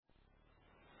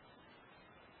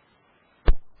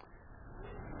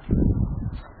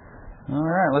All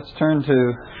right, let's turn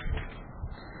to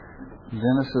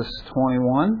Genesis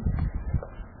 21.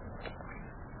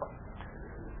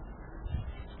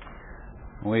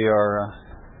 We are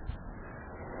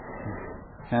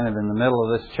kind of in the middle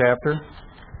of this chapter,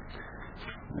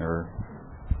 or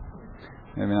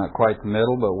maybe not quite the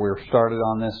middle, but we're started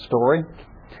on this story.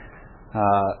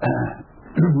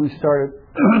 We started,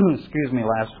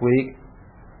 last week,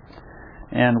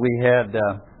 and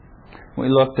we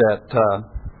looked at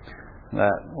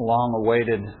that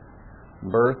long-awaited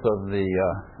birth of the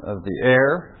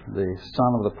heir, the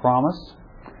son of the promise,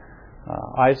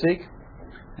 Isaac,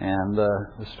 and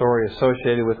the story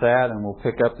associated with that. And we'll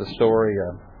pick up the story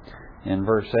in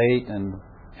verse 8 and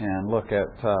look at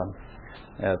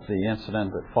the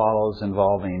incident that follows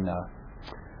involving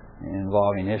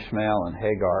Ishmael and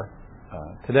Hagar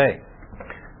today.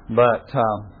 But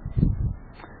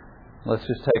let's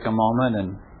just take a moment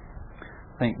and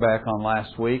think back on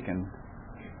last week and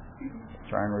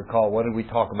try and recall, what did we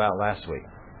talk about last week?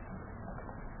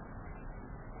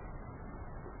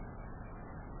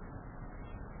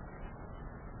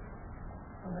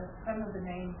 Well, some of the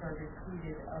names are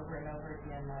repeated over and over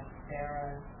again, like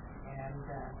Sarah and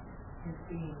his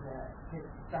being his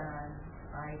son,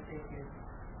 Isaac is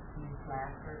used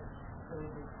laughter. So we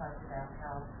just talked about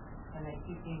how when they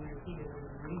keep being repeated,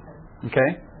 there's a reason.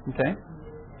 Okay.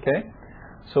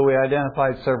 So we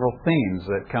identified several themes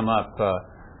that come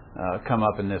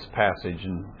up in this passage,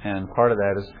 and part of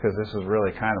that is because this is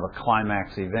really kind of a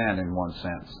climax event in one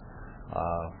sense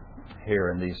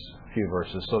here in these few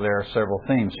verses. So there are several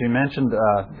themes. She mentioned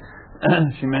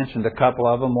a couple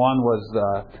of them. One was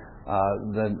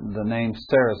the name,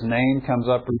 Sarah's name comes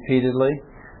up repeatedly.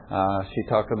 She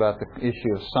talked about the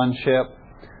issue of sonship.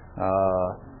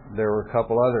 There were a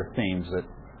couple other themes that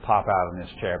pop out in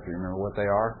this chapter. You remember what they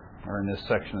are? Or in this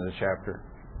section of the chapter?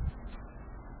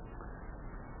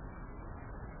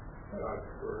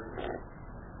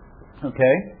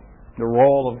 Okay. The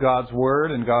role of God's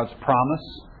Word and God's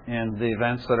promise in the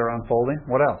events that are unfolding.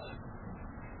 What else?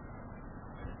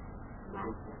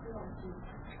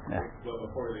 Yeah. Well,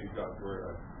 before we leave God's Word,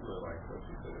 I really like what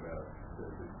you said about the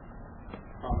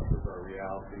promises are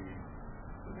reality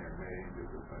when they're made. There's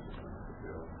a bunch of them to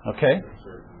fulfill. Okay.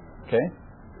 Okay.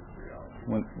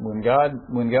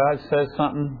 When God says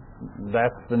something,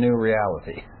 that's the new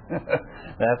reality.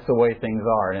 That's the way things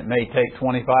are. And it may take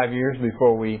 25 years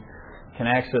before we can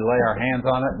actually lay our hands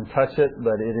on it and touch it,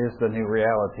 but it is the new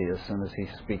reality as soon as He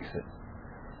speaks it.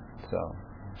 So,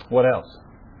 what else?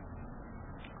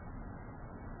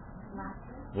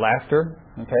 Laughter.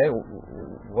 Okay.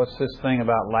 What's this thing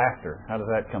about laughter? How does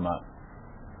that come up?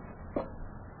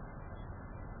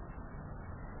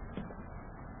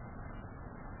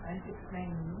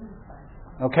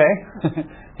 Okay.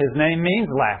 His name means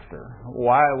laughter.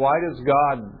 Why does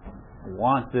God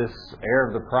want this heir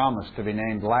of the promise to be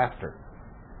named Laughter?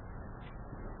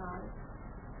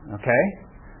 Okay.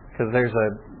 Because there's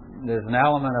an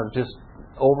element of just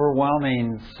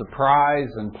overwhelming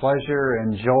surprise and pleasure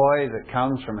and joy that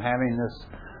comes from having this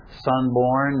son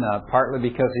born, partly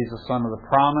because he's the son of the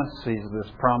promise, he's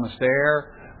this promised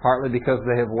heir, partly because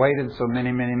they have waited so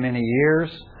many, many, many years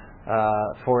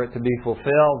for it to be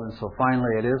fulfilled, and so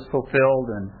finally it is fulfilled,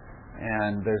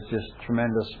 and there's just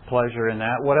tremendous pleasure in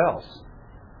that. What else?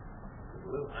 There's a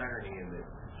little irony in that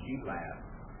she laughed.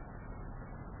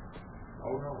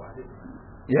 Oh no, I didn't.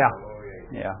 Yeah.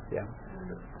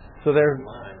 So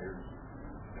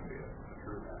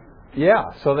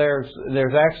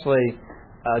there's actually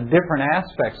different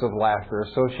aspects of laughter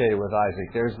associated with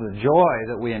Isaac. There's the joy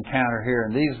that we encounter here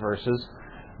in these verses.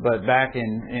 But back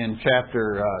in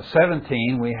chapter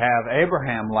 17, we have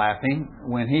Abraham laughing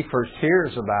when he first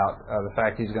hears about the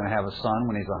fact he's going to have a son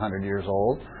when he's 100 years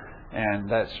old. And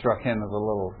that struck him as a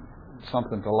little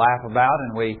something to laugh about.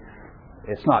 And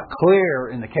it's not clear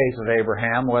in the case of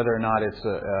Abraham whether or not it's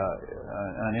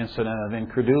an incident of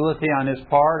incredulity on his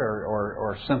part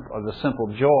or the simple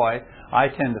joy. I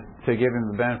tend to give him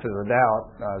the benefit of the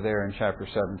doubt there in chapter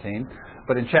 17.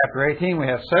 But in chapter 18, we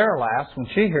have Sarah laughs when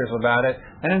she hears about it.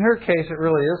 And in her case, it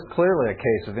really is clearly a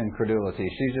case of incredulity.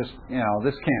 She's just,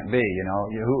 this can't be,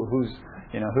 who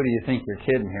do you think you're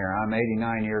kidding here? I'm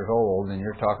 89 years old and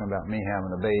you're talking about me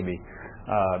having a baby.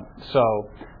 So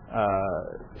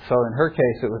in her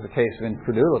case, it was a case of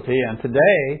incredulity. And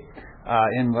today,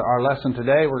 in our lesson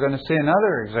today, we're going to see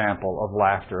another example of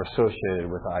laughter associated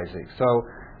with Isaac. So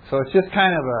it's just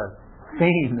kind of a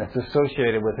theme that's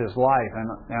associated with his life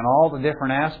and all the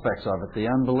different aspects of it, the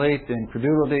unbelief, the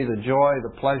incredulity, the joy, the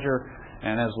pleasure,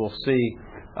 and as we'll see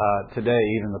today,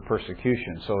 even the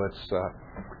persecution. So it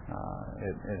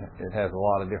has a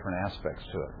lot of different aspects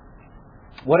to it.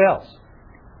 What else?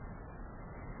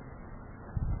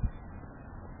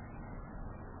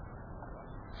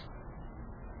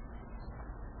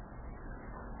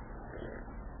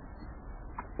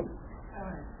 How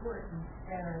important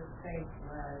Sarah's faith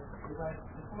was.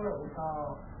 Before it was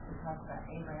all, we talked about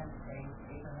Abraham's faith,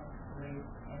 Abraham's belief,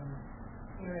 and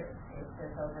here it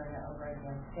says over and over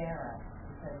again Sarah,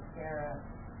 because Sarah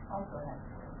also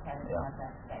had to have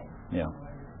that faith. Yeah.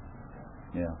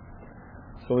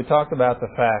 So we talked about the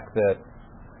fact that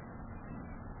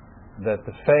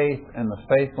the faith and the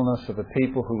faithfulness of the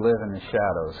people who live in the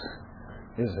shadows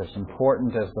is as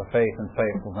important as the faith and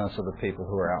faithfulness of the people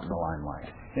who are out in the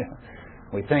limelight.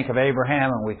 We think of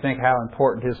Abraham and we think how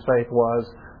important his faith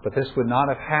was, but this would not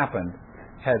have happened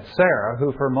had Sarah,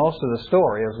 who for most of the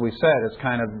story, as we said, is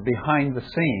kind of behind the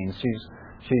scenes.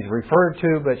 She's referred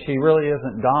to, but she really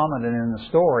isn't dominant in the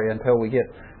story until we get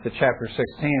to chapter 16,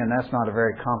 and that's not a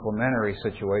very complimentary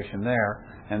situation there.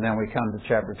 And then we come to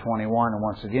chapter 21, and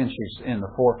once again she's in the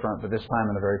forefront, but this time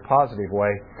in a very positive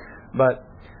way. But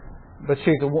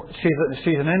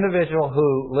she's an individual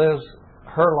who lives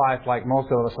her life like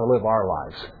most of us live our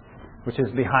lives, which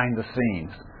is behind the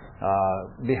scenes,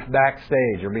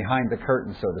 backstage or behind the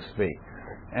curtain, so to speak.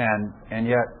 And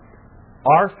yet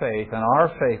our faith and our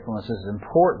faithfulness is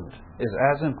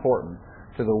as important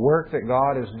to the work that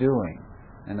God is doing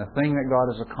and the thing that God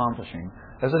is accomplishing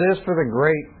as it is for the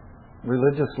great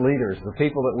religious leaders, the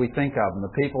people that we think of and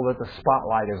the people that the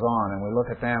spotlight is on, and we look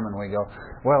at them and we go,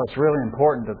 well, it's really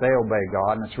important that they obey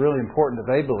God, and it's really important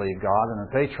that they believe God and that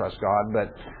they trust God,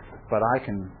 but I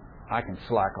can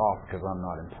slack off because I'm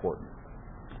not important.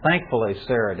 Thankfully,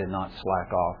 Sarah did not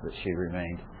slack off, that she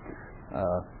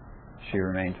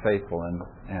remained faithful,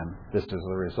 and this is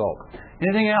the result.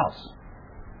 Anything else?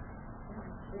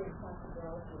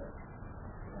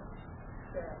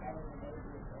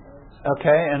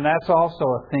 Okay, and that's also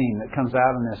a theme that comes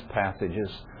out in this passage is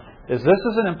this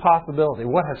is an impossibility.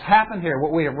 What has happened here,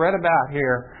 what we have read about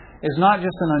here, is not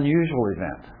just an unusual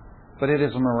event, but it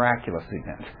is a miraculous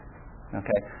event.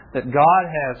 Okay, that God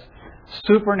has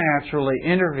supernaturally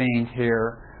intervened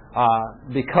here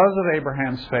because of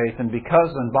Abraham's faith and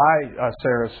by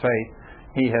Sarah's faith.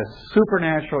 He has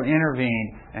supernaturally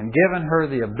intervened and given her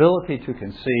the ability to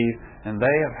conceive, and they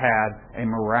have had a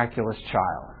miraculous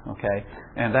child. Okay,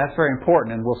 and that's very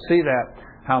important, and we'll see that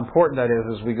how important that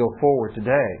is as we go forward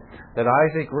today. That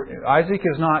Isaac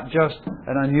is not just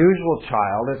an unusual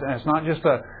child. It's not just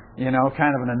a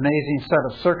kind of an amazing set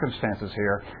of circumstances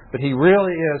here, but he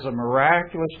really is a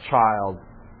miraculous child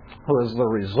who is the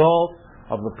result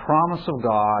of the promise of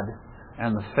God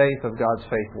and the faith of God's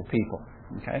faithful people.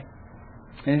 Okay.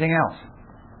 Anything else?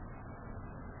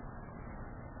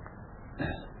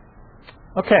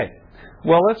 Okay.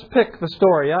 Well, let's pick the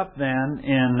story up then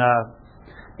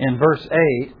in verse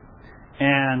 8,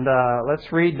 and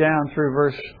let's read down through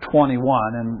verse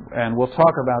 21, and we'll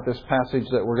talk about this passage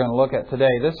that we're going to look at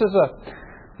today. This is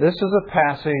a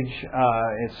passage.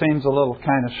 It seems a little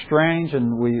kind of strange,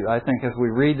 and I think as we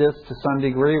read this to some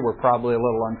degree, we're probably a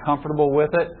little uncomfortable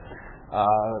with it.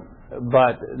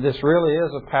 But this really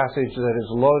is a passage that is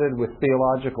loaded with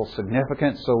theological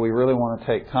significance, so we really want to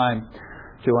take time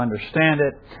to understand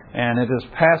it. And it is a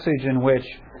passage in which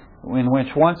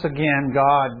once again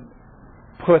God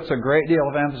puts a great deal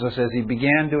of emphasis, as He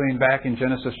began doing back in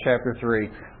Genesis chapter 3,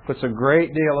 puts a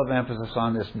great deal of emphasis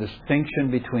on this distinction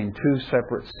between two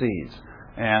separate seeds.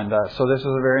 And so this is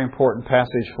a very important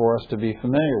passage for us to be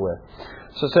familiar with.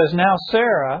 So it says, now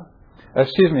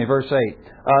verse 8.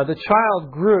 The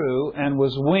child grew and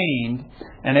was weaned,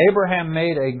 and Abraham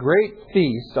made a great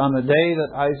feast on the day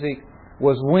that Isaac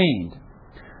was weaned.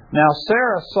 Now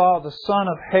Sarah saw the son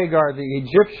of Hagar the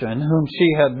Egyptian, whom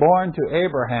she had borne to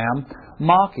Abraham,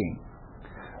 mocking.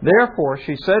 Therefore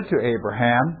she said to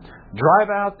Abraham, drive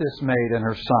out this maid and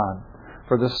her son,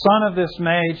 for the son of this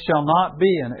maid shall not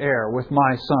be an heir with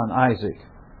my son Isaac.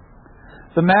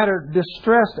 The matter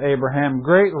distressed Abraham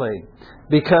greatly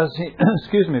because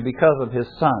of his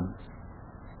son.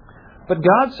 But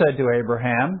God said to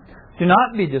Abraham, do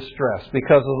not be distressed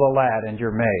because of the lad and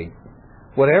your maid.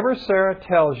 Whatever Sarah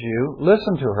tells you,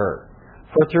 listen to her,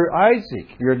 for through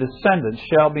Isaac your descendants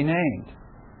shall be named.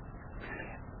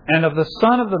 And of the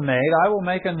son of the maid I will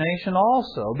make a nation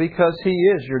also, because he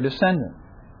is your descendant.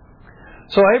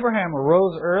 So Abraham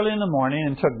arose early in the morning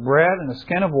and took bread and a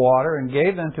skin of water and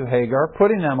gave them to Hagar,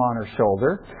 putting them on her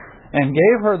shoulder, and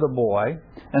gave her the boy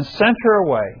and sent her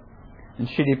away. And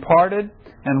she departed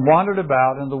and wandered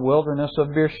about in the wilderness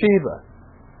of Beersheba.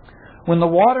 When the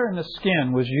water in the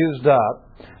skin was used up,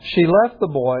 she left the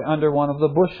boy under one of the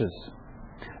bushes.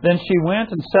 Then she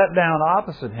went and sat down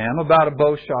opposite him, about a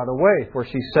bow shot away, for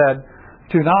she said,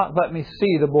 "Do not let me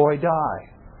see the boy die."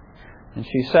 And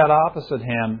she sat opposite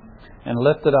him and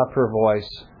lifted up her voice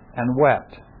and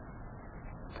wept.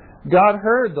 God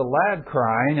heard the lad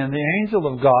crying, and the angel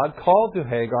of God called to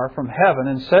Hagar from heaven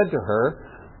and said to her,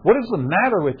 "What is the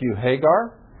matter with you,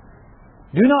 Hagar?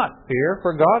 Do not fear,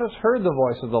 for God has heard the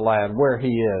voice of the lad where he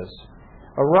is.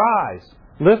 Arise,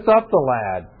 lift up the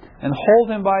lad, and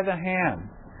hold him by the hand,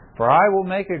 for I will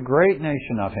make a great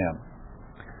nation of him."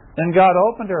 Then God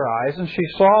opened her eyes, and she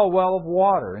saw a well of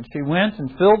water, and she went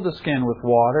and filled the skin with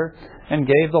water and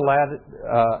gave the lad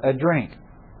a drink.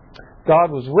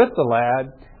 God was with the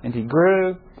lad, and he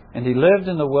grew, and he lived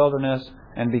in the wilderness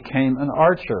and became an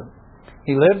archer.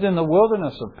 He lived in the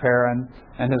wilderness of Paran,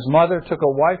 and his mother took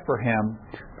a wife for him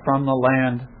from the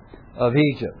land of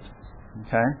Egypt.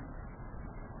 Okay?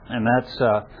 And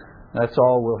that's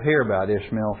all we'll hear about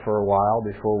Ishmael for a while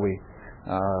before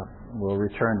we'll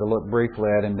return to look briefly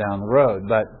at him down the road.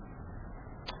 But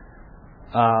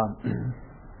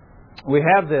we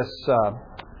have this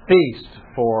feast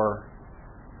for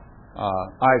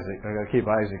Isaac. I've got to keep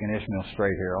Isaac and Ishmael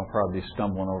straight here. I'll probably be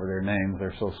stumbling over their names.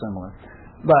 They're so similar.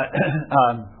 But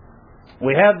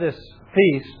we have this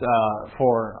feast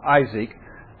for Isaac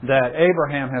that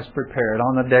Abraham has prepared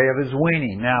on the day of his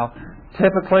weaning. Now,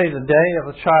 typically the day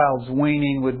of a child's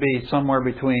weaning would be somewhere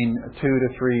between 2 to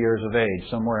 3 years of age,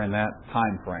 somewhere in that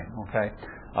time frame, okay,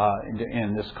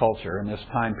 in this culture, in this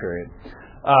time period.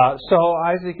 So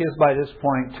Isaac is by this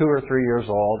point 2 or 3 years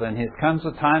old, and it comes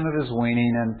the time of his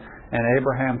weaning, and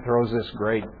Abraham throws this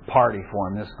great party for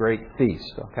him, this great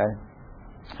feast, okay?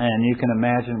 And you can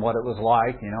imagine what it was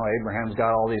like. You know, Abraham's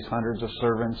got all these hundreds of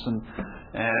servants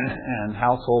and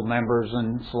household members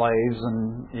and slaves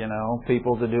and, you know,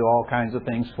 people to do all kinds of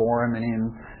things for him. And he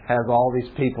has all these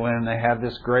people in. They have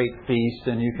this great feast,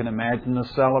 and you can imagine the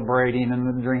celebrating and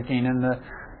the drinking and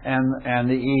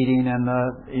the eating and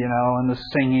the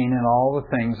singing and all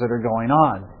the things that are going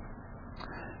on.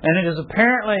 And it is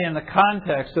apparently in the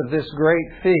context of this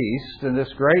great feast and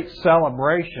this great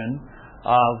celebration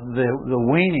of the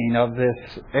weaning of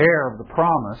this heir of the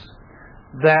promise,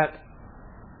 that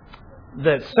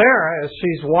Sarah, as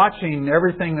she's watching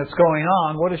everything that's going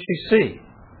on, what does she see?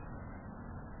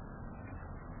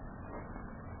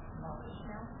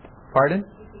 Pardon?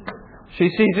 She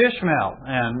sees Ishmael,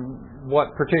 and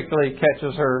what particularly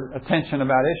catches her attention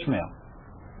about Ishmael?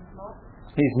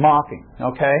 He's mocking,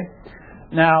 okay?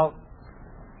 Now,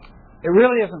 it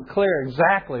really isn't clear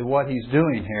exactly what he's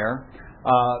doing here.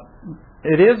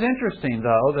 It is interesting,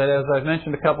 though, that as I've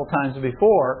mentioned a couple times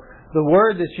before, the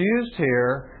word that's used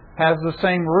here has the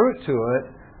same root to it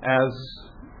as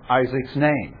Isaac's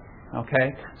name.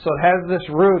 Okay? So it has this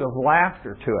root of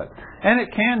laughter to it. And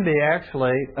it can be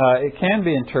actually, it can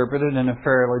be interpreted in a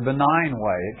fairly benign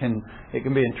way. It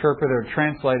can be interpreted or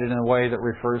translated in a way that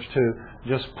refers to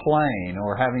just playing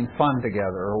or having fun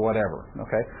together or whatever.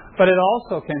 Okay? But it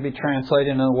also can be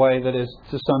translated in a way that is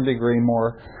to some degree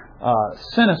more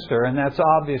sinister, and that's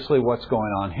obviously what's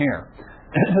going on here.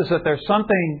 Is that there's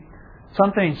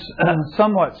something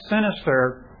somewhat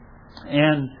sinister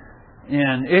in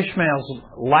Ishmael's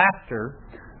laughter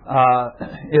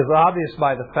is obvious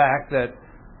by the fact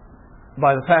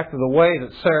of the way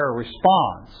that Sarah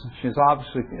responds.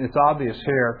 It's obvious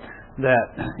here that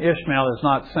Ishmael is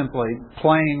not simply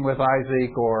playing with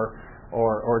Isaac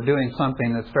or doing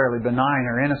something that's fairly benign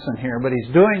or innocent here, but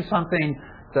he's doing something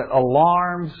that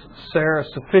alarms Sarah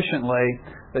sufficiently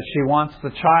that she wants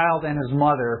the child and his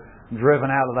mother driven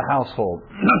out of the household.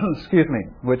 Excuse me.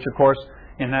 Which, of course,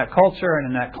 in that culture and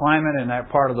in that climate, in that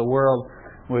part of the world,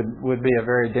 would be a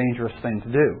very dangerous thing to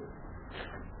do.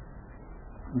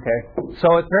 Okay?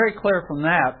 So it's very clear from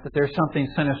that there's something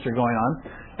sinister going on.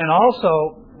 And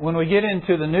also, when we get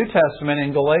into the New Testament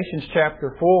in Galatians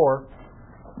chapter 4,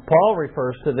 Paul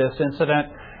refers to this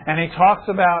incident, and he talks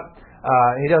about,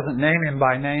 he doesn't name him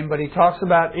by name, but he talks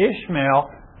about Ishmael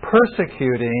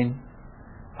persecuting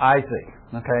Isaac.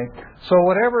 Okay, so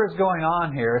whatever is going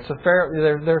on here,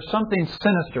 there's something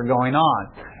sinister going on,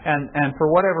 and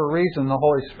for whatever reason, the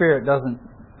Holy Spirit doesn't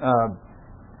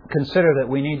consider that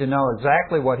we need to know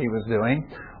exactly what he was doing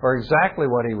or exactly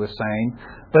what he was saying,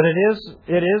 but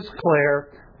it is clear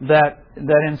that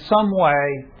in some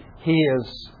way he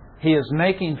is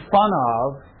making fun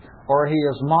of, or he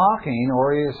is mocking,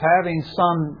 or he is having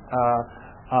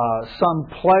some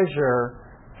pleasure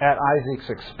at Isaac's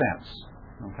expense.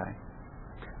 Okay.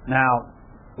 Now,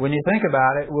 when you think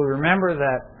about it, we remember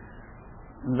that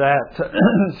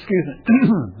excuse me,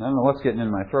 I don't know what's getting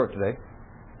in my throat today.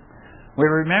 We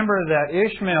remember that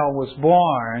Ishmael was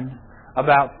born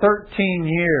about 13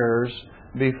 years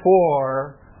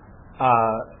before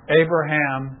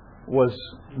Abraham was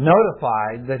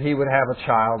notified that he would have a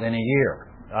child in a year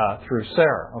through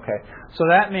Sarah. Okay, so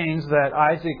that means that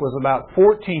Isaac was about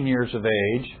 14 years of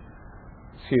age.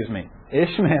 Excuse me,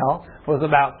 Ishmael was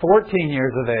about 14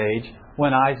 years of age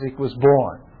when Isaac was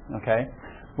born. Okay,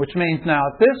 which means now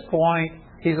at this point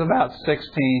he's about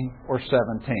 16 or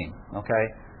 17. Okay,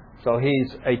 so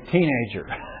he's a teenager.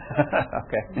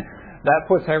 Okay, that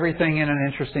puts everything in an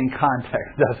interesting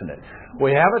context, doesn't it?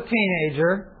 We have a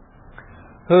teenager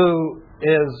who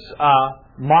is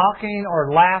mocking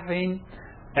or laughing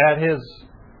at his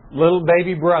little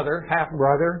baby brother,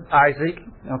 half-brother, Isaac,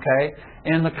 okay,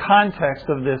 in the context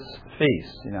of this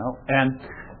feast, you know. And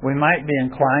we might be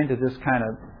inclined to just kind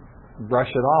of brush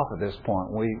it off at this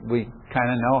point. We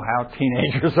kind of know how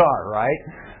teenagers are, right?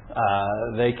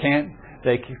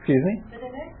 Excuse me? But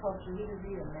in that culture, he would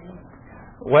be a man.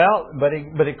 Well, but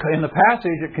in the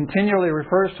passage, it continually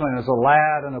refers to him as a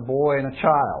lad and a boy and a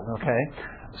child, okay?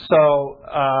 So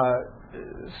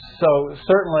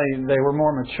certainly they were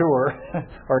more mature,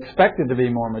 or expected to be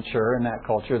more mature in that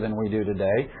culture than we do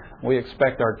today. We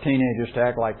expect our teenagers to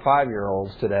act like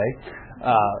 5-year-olds today.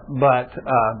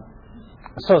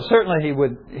 So certainly he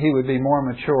would be more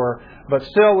mature, but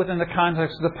still within the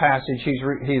context of the passage,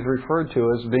 he's referred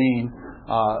to as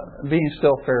being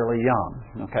still fairly young.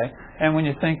 Okay, and when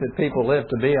you think that people live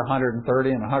to be 130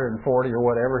 and 140 or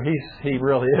whatever, he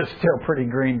really is still pretty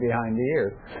green behind the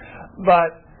ears.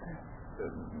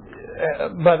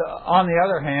 But on the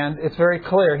other hand, it's very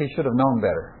clear he should have known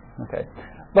better. Okay,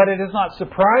 but it is not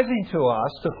surprising to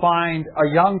us to find a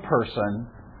young person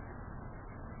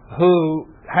who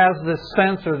has this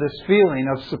sense or this feeling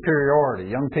of superiority.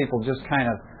 Young people just kind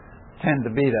of tend to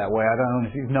be that way. I don't know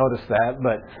if you've noticed that,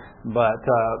 but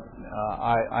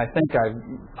I think I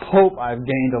hope I've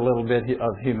gained a little bit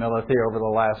of humility over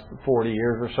the last 40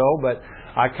 years or so. But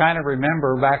I kind of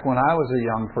remember back when I was a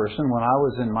young person, when I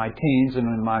was in my teens and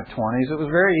in my 20s, it was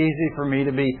very easy for me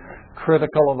to be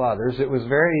critical of others. It was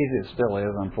very easy. It still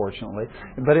is, unfortunately.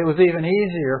 But it was even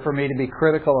easier for me to be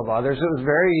critical of others. It was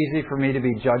very easy for me to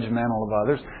be judgmental of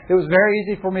others. It was very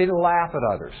easy for me to laugh at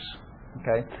others.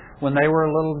 Okay, when they were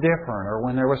a little different, or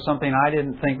when there was something I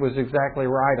didn't think was exactly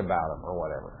right about them, or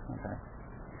whatever. Okay,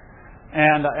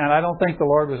 and I don't think the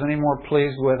Lord was any more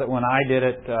pleased with it when I did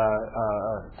it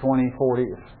 20, 40,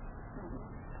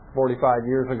 45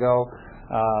 years ago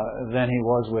than He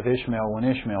was with Ishmael when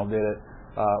Ishmael did it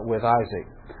with Isaac.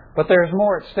 But there's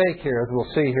more at stake here, as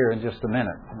we'll see here in just a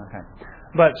minute. Okay,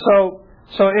 but so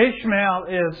Ishmael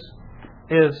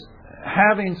is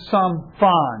having some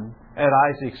fun at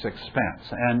Isaac's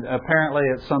expense, and apparently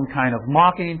it's some kind of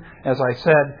mocking. As I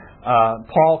said,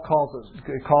 Paul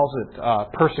calls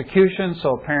it persecution.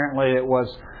 So apparently it was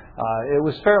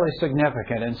fairly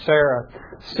significant, and Sarah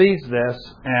sees this,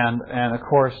 and of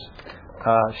course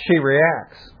she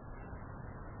reacts.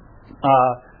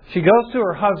 She goes to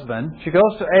her husband. She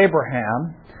goes to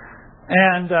Abraham,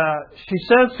 and she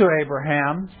says to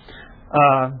Abraham.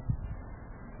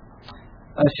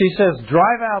 She says,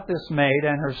 "Drive out this maid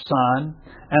and her son,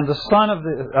 and the son of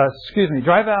the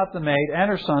drive out the maid and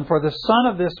her son, for the son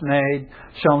of this maid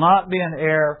shall not be an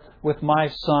heir with my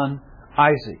son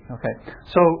Isaac." Okay,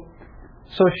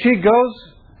 so she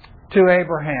goes to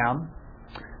Abraham,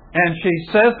 and she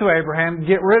says to Abraham,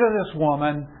 "Get rid of this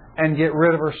woman and get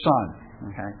rid of her son."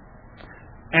 Okay,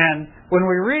 and when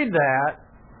we read that,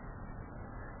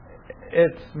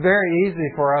 it's very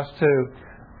easy for us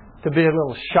to be a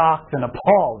little shocked and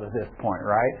appalled at this point,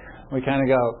 right? We kind of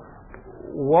go,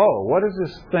 whoa, what is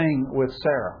this thing with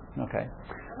Sarah? Okay.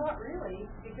 Not really,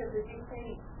 because if you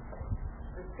think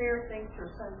that Sarah thinks her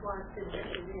son's life could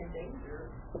be in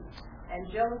danger, and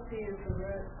jealousy is the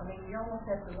root, I mean, you almost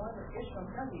have to wonder,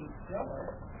 Ishmael's going to be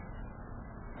jealous.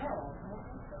 Oh.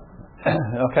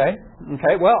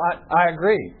 Okay, well, I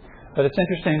agree. But it's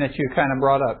interesting that you kind of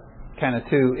brought up kind of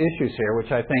two issues here,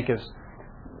 which I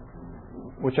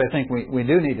think we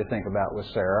do need to think about with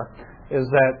Sarah, is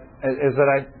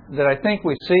that I think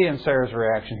we see in Sarah's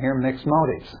reaction here mixed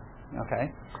motives.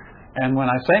 Okay? And when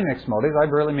I say mixed motives, I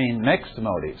really mean mixed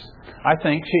motives. I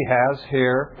think she has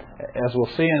here, as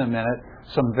we'll see in a minute,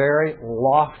 some very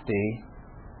lofty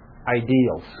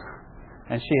ideals.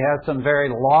 And she has some very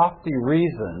lofty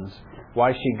reasons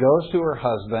why she goes to her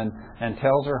husband and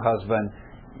tells her husband,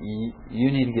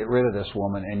 "You need to get rid of this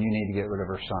woman, and you need to get rid of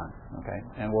her son." Okay,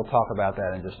 and we'll talk about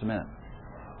that in just a minute.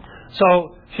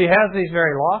 So she has these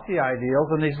very lofty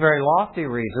ideals and these very lofty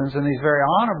reasons and these very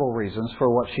honorable reasons for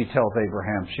what she tells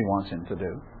Abraham she wants him to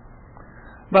do.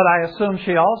 But I assume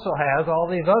she also has all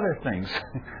these other things.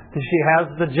 She has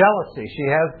the jealousy. She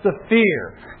has the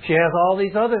fear. She has all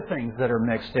these other things that are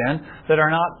mixed in that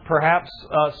are not perhaps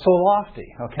so lofty.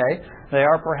 Okay? They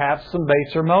are perhaps some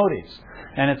baser motives.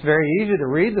 And it's very easy to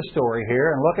read the story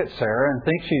here and look at Sarah and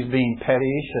think she's being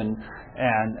pettish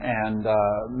and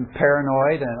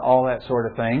paranoid and all that sort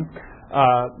of thing.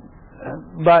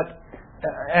 But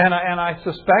I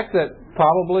suspect that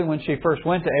probably when she first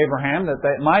went to Abraham that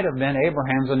might have been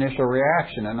Abraham's initial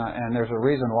reaction. And there's a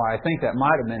reason why I think that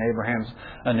might have been Abraham's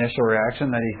initial reaction,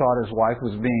 that he thought his wife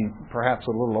was being perhaps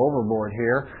a little overboard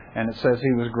here. And it says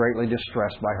he was greatly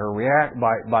distressed by her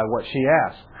by what she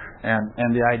asked.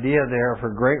 And the idea there of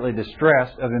her greatly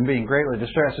distressed, of him being greatly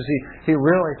distressed, is he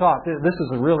really thought, this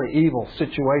is a really evil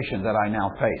situation that I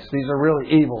now face. These are really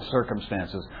evil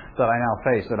circumstances that I now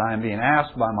face, that I am being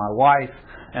asked by my wife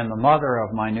and the mother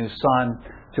of my new son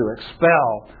to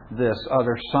expel this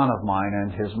other son of mine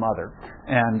and his mother.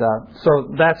 And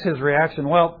so that's his reaction.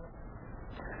 Well,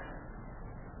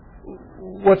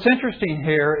 what's interesting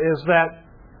here is that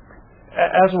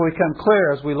as we become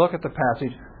clear, as we look at the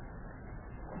passage,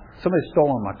 somebody's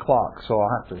stolen my clock, so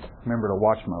I'll have to remember to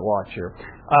watch my watch here.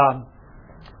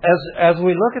 As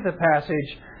we look at the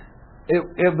passage,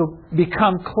 it will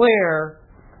become clear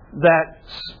that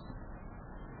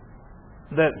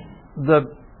the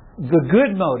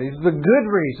good motives, the good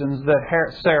reasons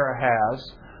that Sarah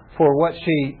has for what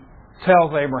she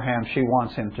tells Abraham she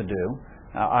wants him to do.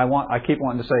 I keep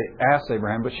wanting to say ask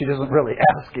Abraham, but she doesn't really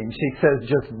ask him. She says,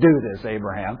 just do this,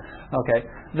 Abraham. Okay.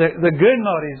 The good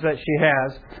motives that she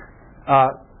has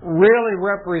really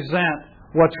represent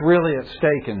what's really at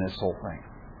stake in this whole thing.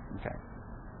 Okay.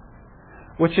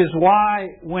 Which is why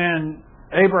when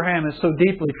Abraham is so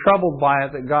deeply troubled by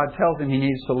it that God tells him he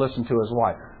needs to listen to his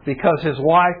wife. Because his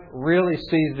wife really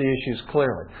sees the issues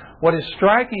clearly. What is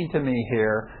striking to me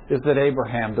here is that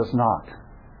Abraham does not.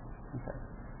 Okay.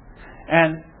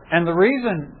 And the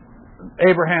reason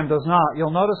Abraham does not,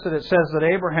 you'll notice that it says that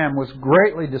Abraham was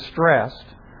greatly distressed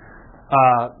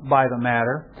by the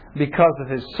matter because of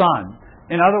his son.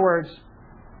 In other words,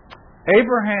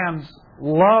 Abraham's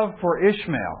love for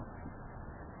Ishmael,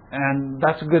 and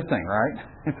that's a good thing, right?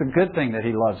 It's a good thing that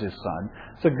he loves his son.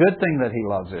 It's a good thing that he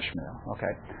loves Ishmael.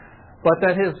 Okay, but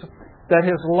that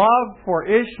his love for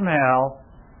Ishmael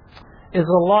is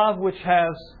a love which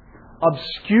has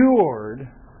obscured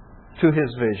to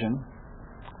his vision,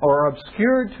 or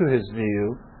obscured to his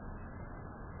view,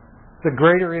 the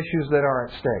greater issues that are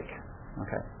at stake.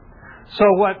 Okay. So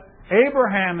what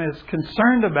Abraham is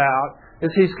concerned about is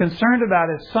he's concerned about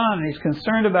his son, and he's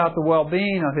concerned about the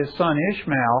well-being of his son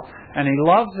Ishmael, and he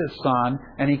loves his son,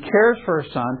 and he cares for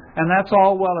his son, and that's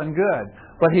all well and good.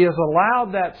 But he has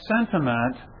allowed that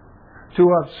sentiment to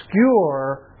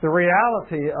obscure the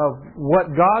reality of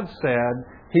what God said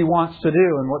He wants to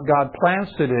do and what God plans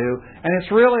to do, and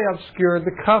it's really obscured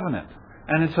the covenant,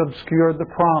 and it's obscured the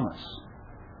promise.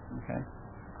 Okay?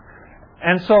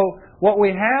 And so what we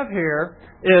have here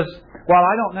is, while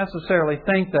I don't necessarily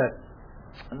think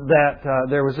that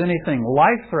there was anything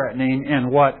life-threatening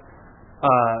in what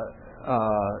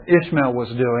Ishmael was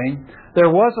doing, there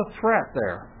was a threat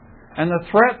there. And the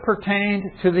threat pertained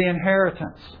to the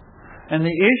inheritance. And the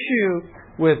issue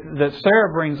that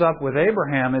Sarah brings up with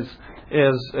Abraham is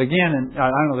again, and I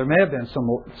don't know, there may have been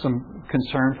some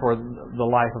concern for the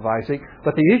life of Isaac,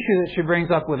 but the issue that she brings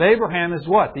up with Abraham is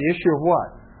what? The issue of what?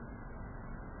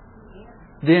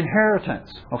 The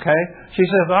inheritance. Okay? She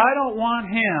says, I don't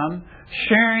want him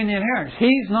sharing the inheritance.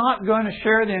 He's not going to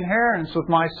share the inheritance with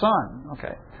my son.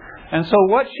 Okay. And so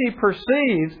what she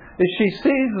perceives is she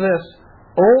sees this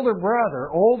older brother,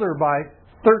 older by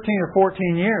 13 or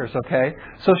 14 years, okay?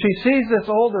 So she sees this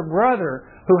older brother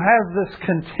who has this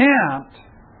contempt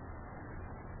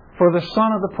for the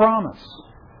son of the promise,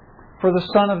 for the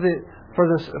son of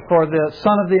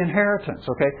the inheritance,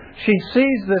 okay? She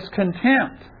sees this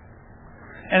contempt.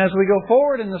 And as we go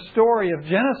forward in the story of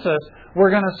Genesis, we're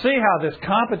going to see how this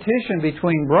competition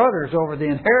between brothers over the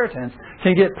inheritance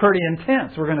can get pretty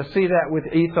intense. We're going to see that with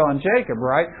Esau and Jacob,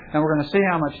 right? And we're going to see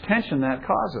how much tension that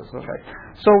causes. Okay.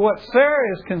 So what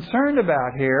Sarah is concerned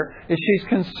about here is she's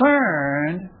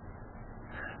concerned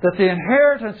that the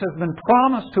inheritance has been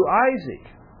promised to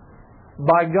Isaac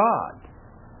by God.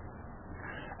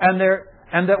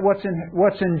 And that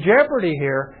what's in jeopardy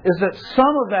here is that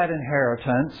some of that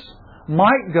inheritance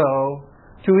might go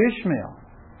to Ishmael.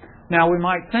 Now, we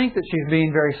might think that she's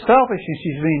being very selfish and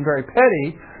she's being very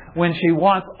petty when she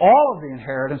wants all of the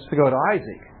inheritance to go to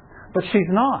Isaac. But she's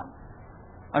not.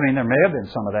 I mean, there may have been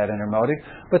some of that in her motive,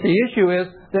 but the issue is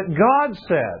that God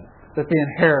said that the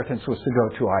inheritance was to go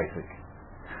to Isaac.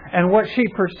 And what she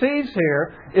perceives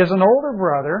here is an older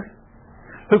brother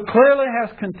who clearly has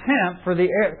contempt for the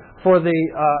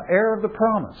heir of the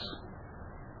promise.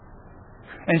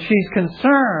 And she's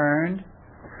concerned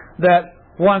that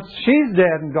once she's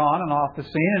dead and gone and off the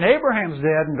scene, and Abraham's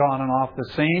dead and gone and off the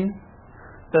scene,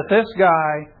 that this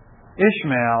guy,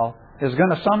 Ishmael, is going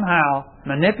to somehow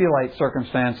manipulate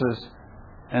circumstances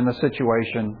and the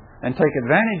situation and take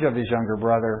advantage of his younger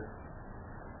brother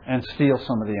and steal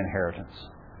some of the inheritance.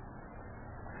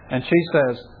 And she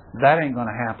says, that ain't going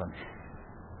to happen.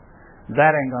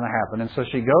 That ain't going to happen. And so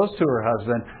she goes to her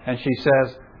husband and she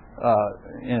says,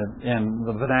 in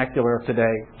the vernacular of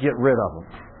today, get rid of him.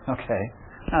 Okay.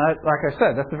 Now, like I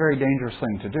said, that's a very dangerous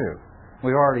thing to do.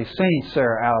 We've already seen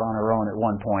Sarah out on her own at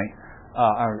one point.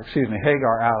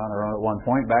 Hagar out on her own at one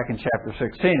point back in chapter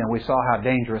 16, and we saw how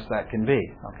dangerous that can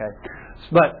be. Okay.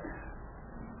 But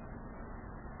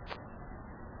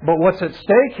what's at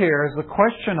stake here is the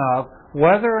question of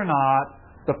whether or not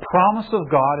the promise of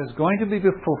God is going to be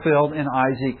fulfilled in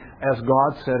Isaac as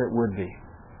God said it would be.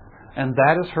 And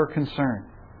that is her concern.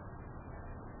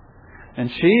 And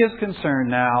she is concerned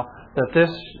now that this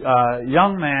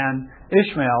young man,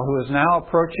 Ishmael, who is now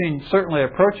certainly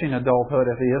approaching adulthood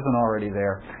if he isn't already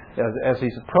there, as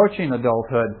he's approaching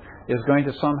adulthood, is going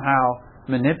to somehow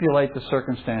manipulate the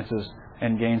circumstances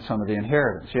and gain some of the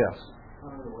inheritance. Yes?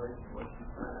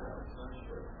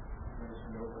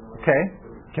 Okay.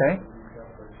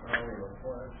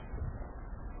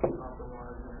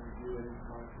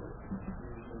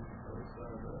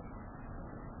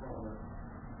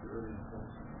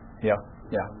 Yeah.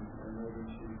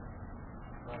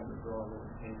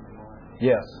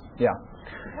 Yes. Yeah.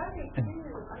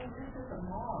 This is a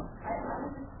mom. I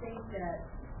would just think that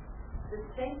the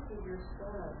safety of your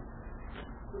son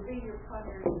would be your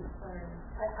primary concern.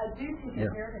 I do think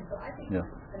inheritance, but I think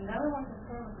another one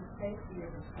concern was the safety of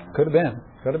your son. Could have been.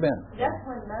 That's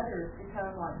when mothers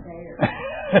become like theirs.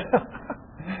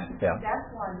 Yeah. That's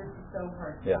why this is so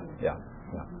hard. Yeah.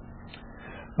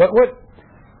 But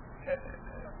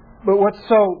what's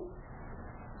so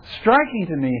striking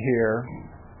to me here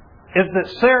is that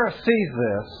Sarah sees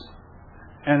this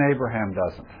and Abraham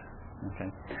doesn't.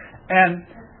 Okay. And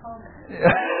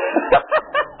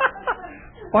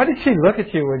why did she look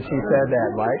at you when she said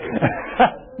that, Mike?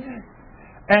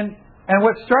 and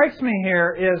what strikes me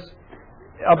here is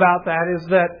about that is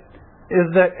that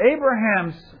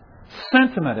Abraham's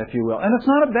sentiment, if you will, and it's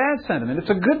not a bad sentiment, it's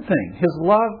a good thing, his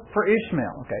love for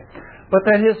Ishmael, okay, but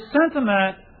that his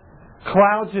sentiment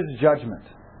clouds his judgment.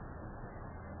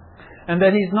 And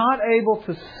that he's not able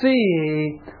to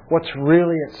see what's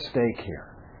really at stake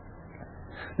here.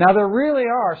 Now, there really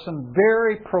are some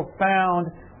very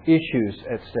profound issues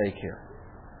at stake here.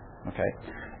 Okay?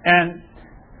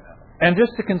 And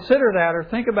just to consider that or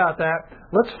think about that,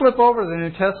 let's flip over to the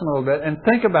New Testament a little bit and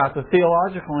think about the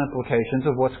theological implications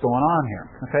of what's going on here.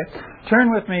 Okay?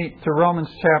 Turn with me to Romans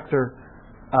chapter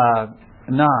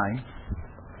 9.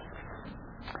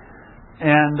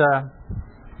 And,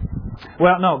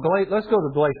 let's go to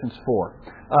Galatians 4.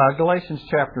 Galatians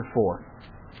chapter 4.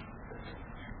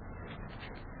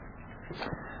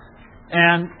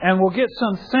 And we'll get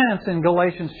some sense in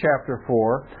Galatians chapter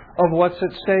 4 of what's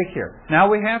at stake here.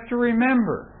 Now we have to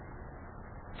remember,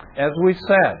 as we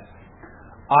said,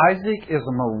 Isaac is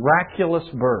a miraculous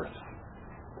birth.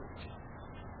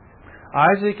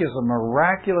 Isaac is a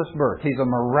miraculous birth. He's a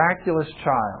miraculous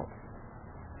child.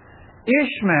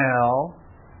 Ishmael,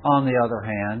 on the other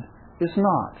hand, is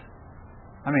not.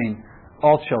 I mean,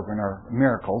 all children are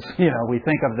miracles. We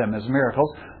think of them as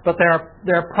miracles, but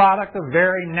they're a product of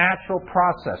very natural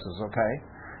processes, okay?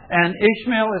 And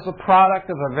Ishmael is a product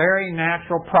of a very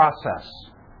natural process.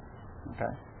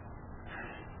 Okay?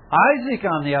 Isaac,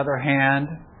 on the other hand,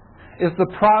 is the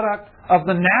product of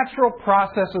the natural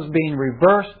processes being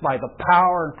reversed by the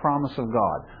power and promise of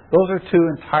God. Those are two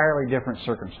entirely different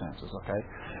circumstances, okay?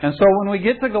 And so when we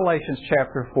get to Galatians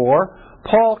chapter 4,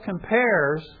 Paul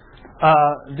compares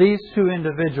these two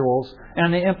individuals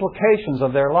and the implications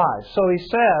of their lives. So he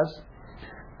says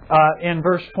in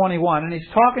verse 21, and he's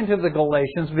talking to the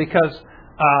Galatians because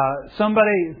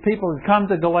people had come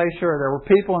to Galatia, or there were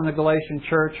people in the Galatian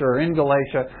church or in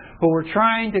Galatia who were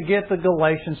trying to get the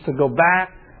Galatians to go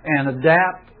back and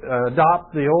adopt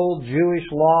the old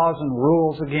Jewish laws and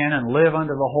rules again and live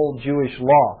under the whole Jewish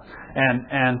law.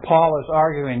 And Paul is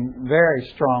arguing very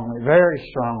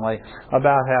strongly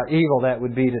about how evil that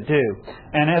would be to do.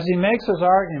 And as he makes his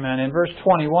argument, in verse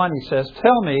 21 he says,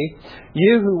 "Tell me,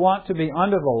 you who want to be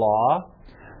under the law,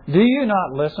 do you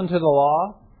not listen to the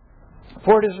law?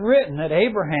 For it is written that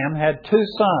Abraham had two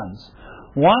sons,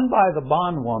 one by the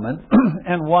bondwoman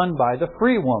and one by the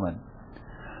free woman.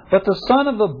 But the son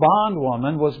of the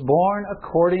bondwoman was born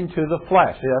according to the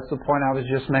flesh. See, that's the point I was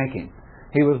just making.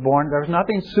 He was born, there was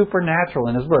nothing supernatural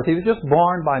in his birth. He was just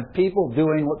born by people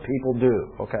doing what people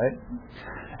do. Okay?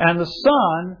 And the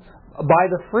son by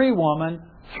the free woman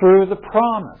through the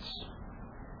promise.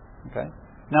 Okay?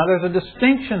 Now there's a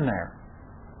distinction there.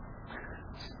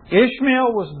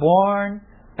 Ishmael was born,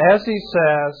 as he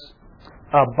says,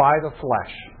 by the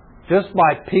flesh. Just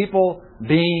by people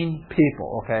being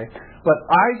people. Okay? But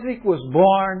Isaac was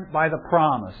born by the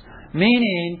promise.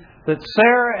 Meaning that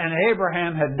Sarah and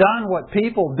Abraham had done what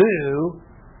people do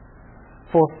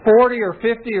for 40 or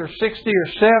 50 or 60 or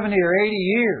 70 or 80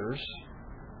 years,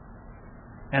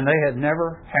 and they had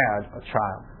never had a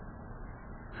child.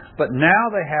 But now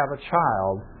they have a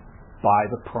child by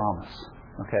the promise.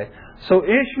 Okay? So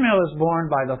Ishmael is born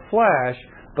by the flesh,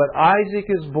 but Isaac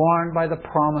is born by the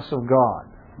promise of God.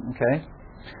 Okay?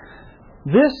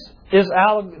 This is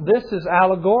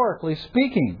allegorically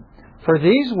speaking. For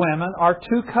these women are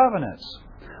two covenants,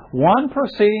 one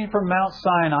proceeding from Mount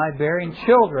Sinai bearing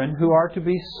children who are to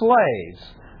be slaves.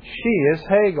 She is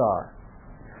Hagar.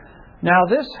 Now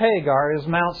this Hagar is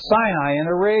Mount Sinai in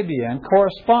Arabia and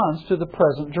corresponds to the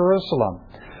present Jerusalem,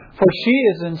 for she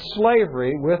is in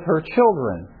slavery with her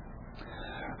children.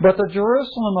 But the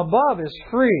Jerusalem above is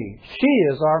free.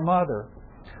 She is our mother.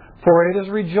 For it is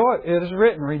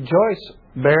written, Rejoice,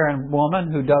 barren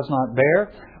woman who does not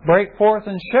bear. Break forth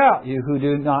and shout, you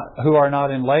who are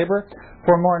not in labor.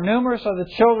 For more numerous are the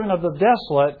children of the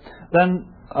desolate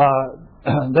than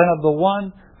of the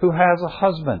one who has a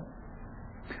husband.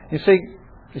 You see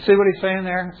what he's saying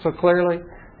there so clearly?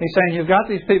 He's saying you've got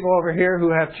these people over here who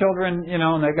have children,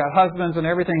 and they've got husbands and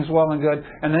everything's well and good.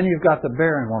 And then you've got the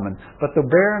barren woman. But the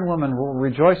barren woman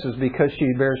rejoices because she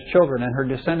bears children, and her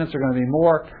descendants are going to be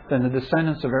more than the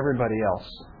descendants of everybody else.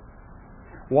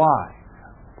 Why?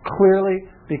 Clearly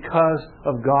because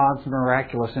of God's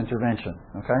miraculous intervention.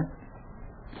 Okay?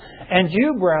 And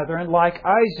you, brethren, like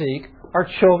Isaac, are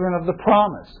children of the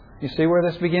promise. You see where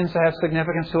this begins to have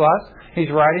significance to us? He's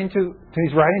writing to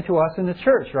us in the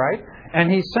church, right? And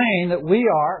he's saying that we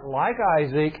are, like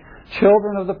Isaac,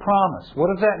 children of the promise. What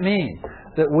does that mean?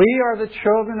 That we are the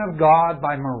children of God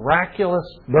by miraculous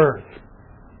birth.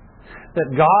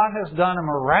 That God has done a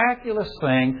miraculous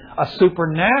thing, a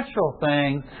supernatural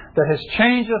thing, that has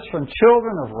changed us from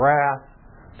children of wrath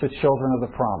to children of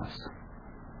the promise.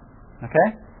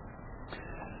 Okay?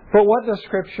 But what does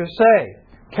Scripture say?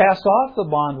 Cast off the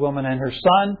bondwoman and her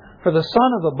son, for the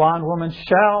son of the bondwoman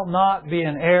shall not be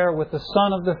an heir with the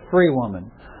son of the free woman.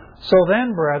 So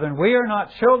then, brethren, we are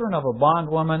not children of a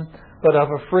bondwoman, but of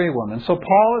a free woman. So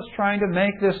Paul is trying to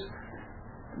make this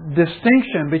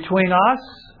distinction between us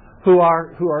who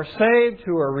are saved,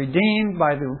 who are redeemed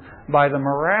by the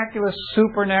miraculous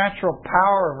supernatural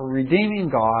power of a redeeming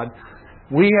God.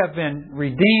 We have been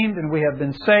redeemed and we have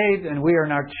been saved, and we are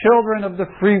now children of the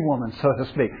free woman, so to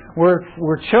speak.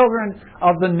 We're children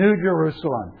of the New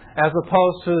Jerusalem, as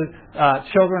opposed to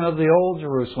children of the Old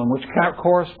Jerusalem, which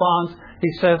corresponds,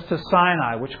 he says, to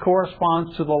Sinai, which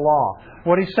corresponds to the law.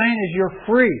 What he's saying is you're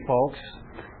free, folks.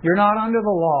 You're not under the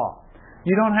law.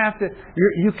 You don't have to.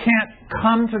 You can't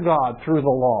come to God through the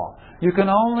law. You can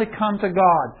only come to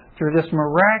God through this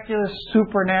miraculous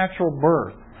supernatural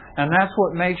birth, and that's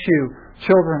what makes you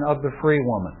children of the free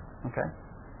woman. Okay?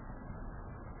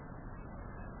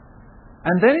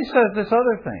 And then he says this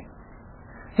other thing.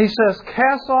 He says,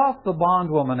 cast off the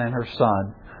bondwoman and her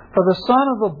son, for the son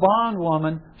of the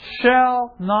bondwoman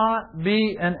shall not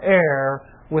be an heir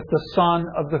with the son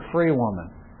of the free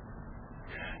woman.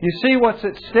 You see what's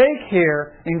at stake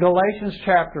here in Galatians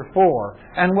chapter 4,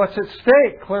 and what's at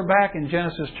stake clear back in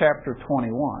Genesis chapter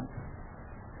 21,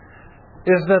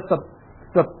 is that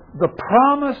the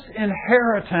promised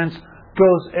inheritance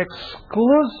goes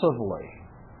exclusively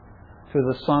to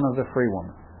the son of the free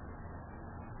woman.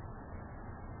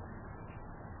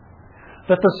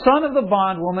 That the son of the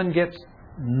bondwoman gets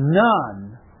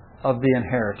none of the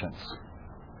inheritance.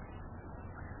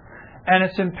 And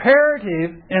it's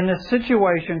imperative in this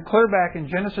situation, clear back in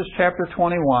Genesis chapter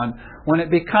 21, when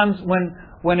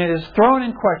it is thrown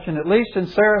in question, at least in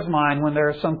Sarah's mind, when there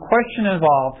is some question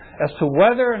involved as to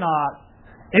whether or not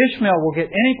Ishmael will get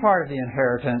any part of the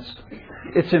inheritance,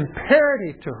 it's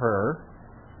imperative to her,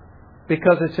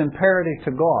 because it's imperative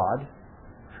to God,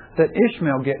 that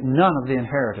Ishmael get none of the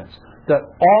inheritance. That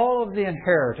all of the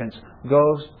inheritance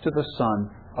goes to the son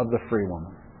of the free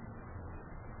woman.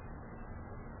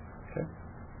 Okay?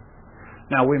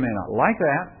 Now, we may not like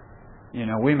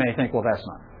that. We may think, well, that's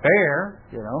not fair.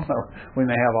 We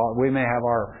may have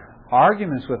our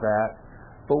arguments with that.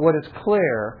 But what is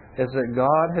clear is that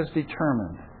God has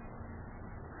determined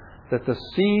that the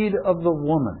seed of the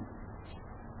woman,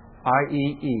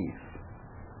 i.e. Eve,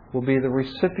 will be the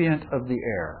recipient of the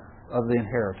heir, of the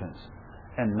inheritance,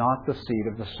 and not the seed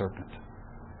of the serpent.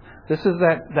 This is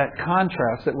that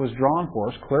contrast that was drawn for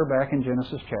us clear back in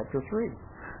Genesis chapter 3.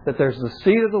 That there's the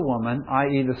seed of the woman,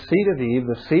 i.e. the seed of Eve,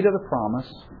 the seed of the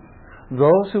promise,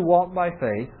 those who walk by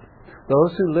faith,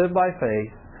 those who live by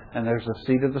faith, and there's the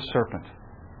seed of the serpent,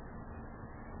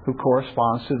 who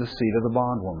corresponds to the seed of the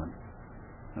bondwoman.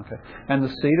 Okay? And the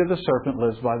seed of the serpent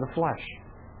lives by the flesh.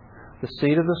 The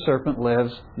seed of the serpent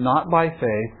lives not by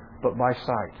faith, but by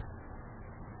sight.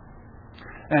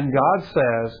 And God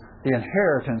says the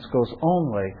inheritance goes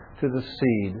only to the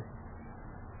seed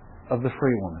of the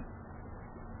free woman.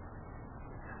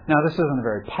 Now, this isn't a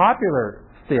very popular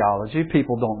theology.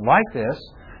 People don't like this.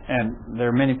 And there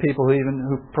are many people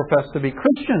who profess to be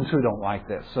Christians who don't like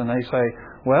this. And they say,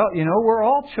 well, we're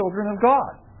all children of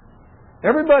God.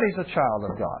 Everybody's a child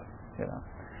of God.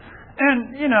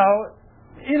 And,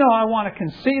 I want to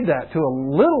concede that to a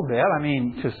little bit. I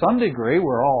mean, to some degree,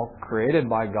 we're all created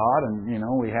by God and,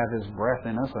 we have His breath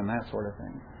in us and that sort of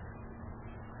thing.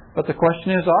 But the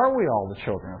question is, are we all the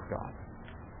children of God?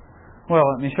 Well,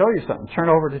 let me show you something. Turn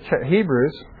over to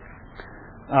Hebrews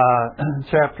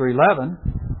chapter 11.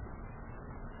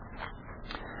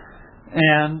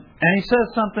 And he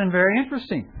says something very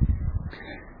interesting.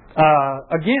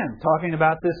 Again, talking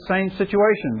about this same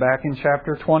situation back in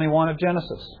chapter 21 of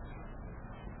Genesis.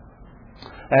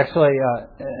 Actually,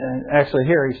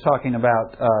 here he's talking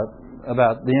about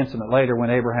the incident later when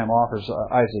Abraham offers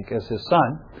Isaac as his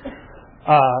son.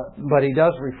 But he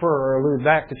does refer or allude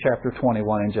back to chapter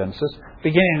 21 in Genesis,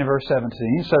 beginning in verse 17.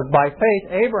 He says, by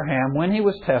faith Abraham, when he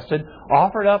was tested,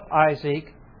 offered up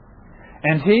Isaac,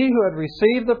 and he who had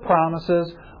received the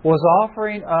promises was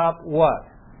offering up what?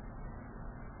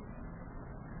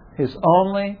 His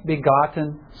only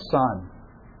begotten son.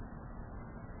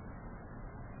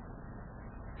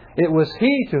 It was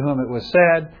he to whom it was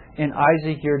said, in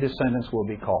Isaac your descendants will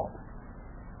be called.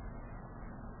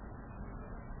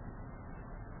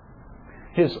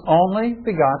 His only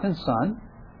begotten son.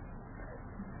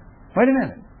 Wait a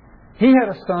minute. He had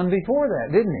a son before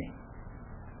that, didn't he?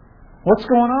 What's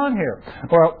going on here?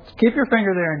 Well, keep your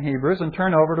finger there in Hebrews and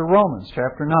turn over to Romans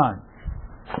chapter 9.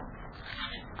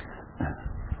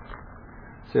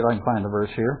 See if I can find the verse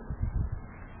here.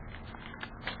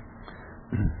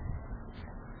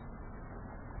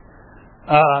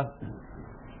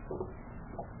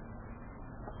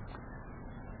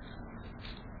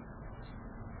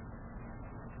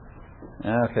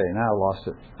 Okay, now I lost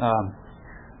it.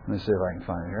 Let me see if I can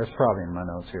find it here. It's probably in my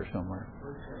notes here somewhere.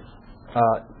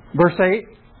 Verse 8?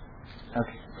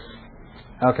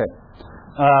 Okay.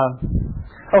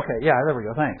 Okay, yeah, there we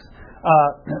go. Thanks.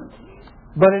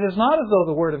 But it is not as though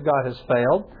the word of God has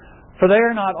failed, for they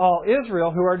are not all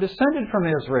Israel who are descended from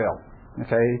Israel.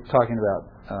 Okay, talking about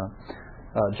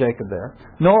Jacob there.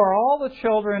 Nor are all the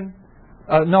children,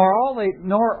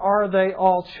 nor are they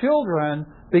all children,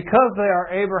 because they are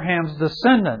Abraham's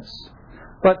descendants.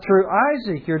 But through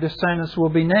Isaac your descendants will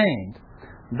be named.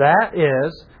 That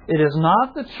is, it is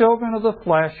not the children of the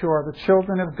flesh who are the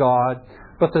children of God,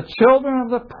 but the children of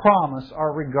the promise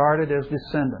are regarded as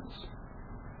descendants.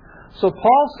 So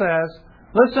Paul says,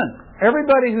 listen,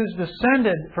 everybody who's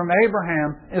descended from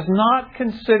Abraham is not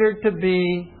considered to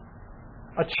be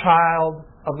a child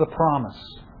of the promise.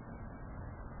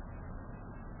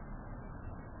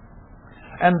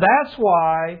 And that's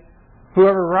why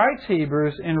whoever writes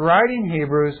Hebrews, in writing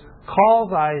Hebrews,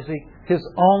 calls Isaac his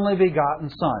only begotten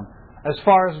son. As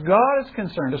far as God is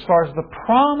concerned, as far as the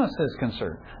promise is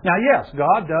concerned. Now yes,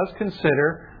 God does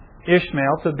consider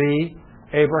Ishmael to be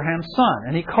Abraham's son,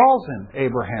 and He calls him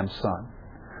Abraham's son.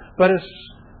 But as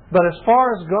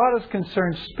far as God is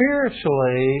concerned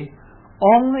spiritually,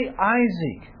 only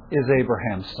Isaac is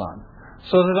Abraham's son.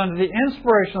 So that under the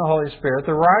inspiration of the Holy Spirit,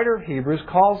 the writer of Hebrews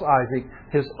calls Isaac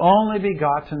his only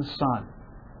begotten son.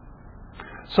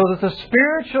 So that the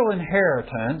spiritual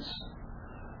inheritance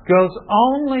goes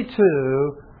only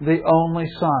to the only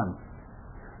son,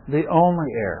 the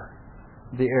only heir,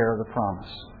 the heir of the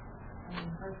promise. And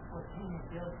in verse 14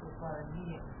 it deals with what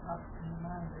immediately pops in your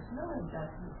mind. There's no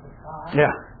injustice with God.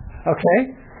 Yeah.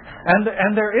 Okay.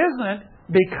 And there isn't,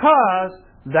 because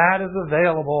that is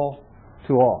available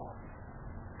to all.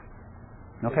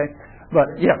 Okay?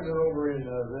 But, yes. Over in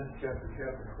chapter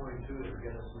 22 of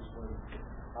Genesis, when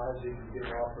Isaac is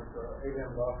getting offered,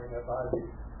 Abraham's offering up Isaac,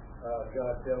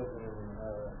 God tells him,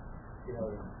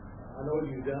 I know what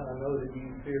you've done. I know that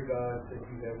you fear God, that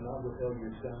you have not withheld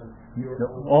your son. Your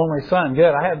only son.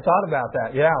 Good. I hadn't thought about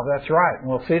that. Yeah, that's right.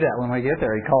 We'll see that when we get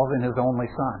there. He calls in His only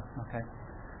son. Okay.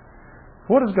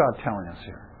 What is God telling us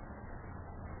here?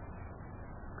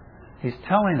 He's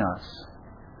telling us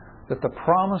that the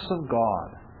promise of God,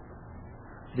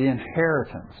 the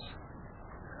inheritance,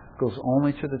 goes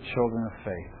only to the children of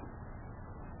faith.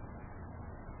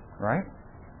 Right?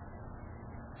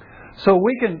 So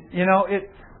we can,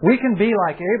 we can be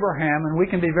like Abraham, and we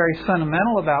can be very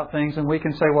sentimental about things, and we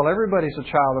can say, well, everybody's a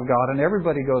child of God and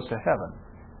everybody goes to heaven.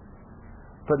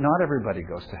 But not everybody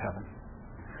goes to heaven.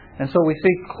 And so we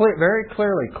see very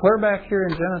clearly, clear back here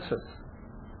in Genesis,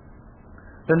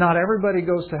 that not everybody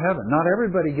goes to heaven. Not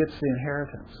everybody gets the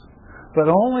inheritance. But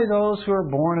only those who are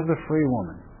born of the free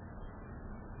woman.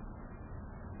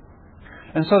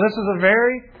 And so this is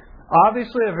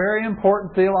obviously a very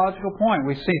important theological point.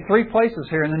 We see 3 places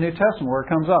here in the New Testament where it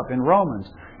comes up. In Romans,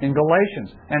 in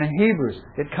Galatians, and in Hebrews.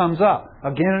 It comes up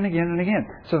again and again and again.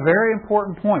 It's a very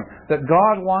important point that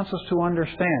God wants us to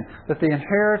understand that the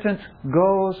inheritance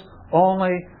goes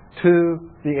only to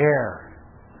the heir,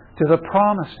 to the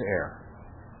promised heir,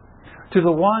 to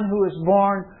the one who is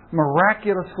born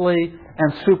miraculously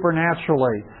and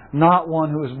supernaturally, not one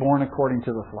who is born according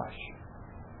to the flesh.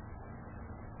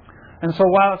 And so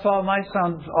while it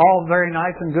sounds all very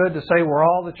nice and good to say we're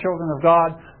all the children of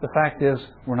God, the fact is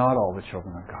we're not all the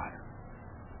children of God.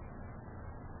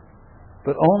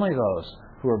 But only those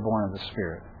who are born of the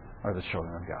Spirit are the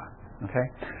children of God. Okay?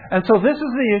 And so this is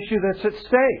the issue that's at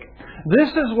stake. This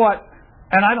is what,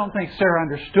 and I don't think Sarah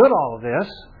understood all of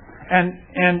this,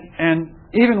 and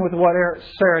even with what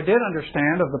Sarah did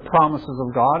understand of the promises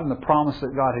of God and the promise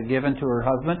that God had given to her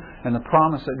husband and the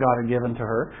promise that God had given to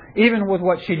her, even with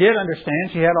what she did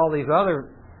understand, she had all these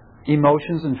other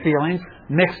emotions and feelings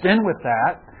mixed in with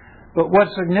that. But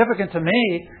what's significant to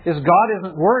me is God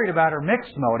isn't worried about her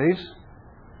mixed motives.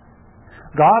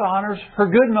 God honors her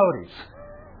good motives.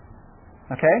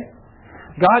 Okay?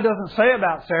 God doesn't say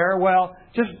about Sarah, well,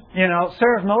 just,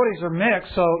 Sarah's motives are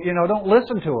mixed, so, don't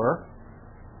listen to her.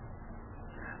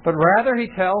 But rather He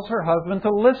tells her husband to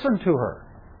listen to her.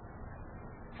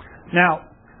 Now,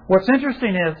 what's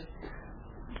interesting is,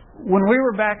 when we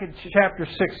were back in chapter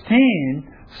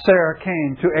 16, Sarah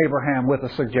came to Abraham with a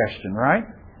suggestion, right?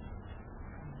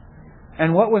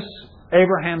 And what was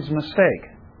Abraham's mistake?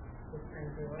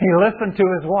 He listened to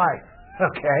his wife.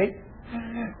 Okay?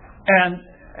 And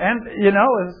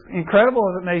as incredible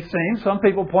as it may seem, some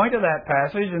people point to that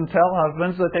passage and tell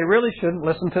husbands that they really shouldn't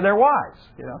listen to their wives.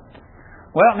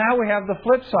 Well, now we have the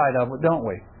flip side of it, don't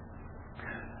we?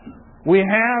 We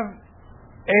have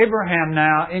Abraham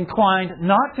now inclined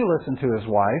not to listen to his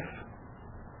wife,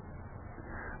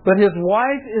 but his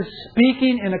wife is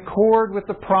speaking in accord with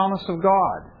the promise of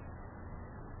God.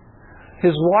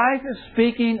 His wife is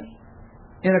speaking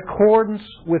in accordance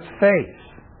with faith,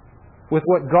 with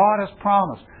what God has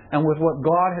promised and with what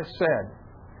God has said.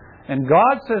 And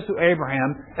God says to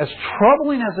Abraham, as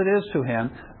troubling as it is to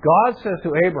him, God says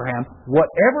to Abraham,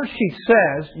 whatever she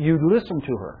says, you listen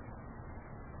to her.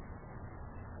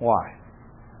 Why?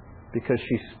 Because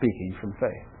she's speaking from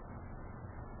faith.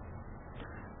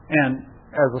 And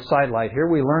as a sidelight here,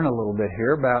 we learn a little bit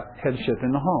here about headship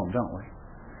in the home, don't we?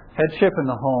 Headship in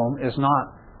the home is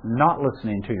not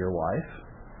listening to your wife,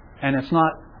 and it's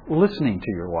not listening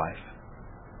to your wife.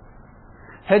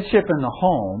 Headship in the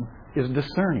home is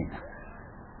discerning.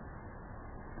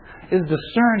 Is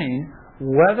discerning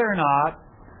whether or not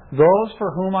those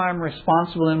for whom I am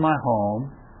responsible in my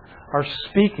home are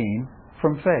speaking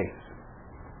from faith.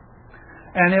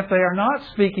 And if they are not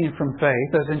speaking from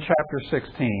faith, as in chapter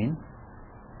 16,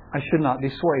 I should not be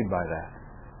swayed by that.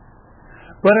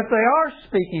 But if they are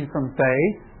speaking from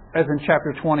faith, as in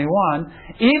chapter 21,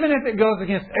 even if it goes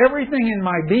against everything in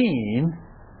my being,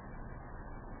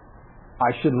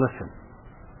 I should listen.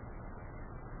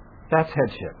 That's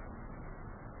headship.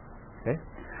 Okay?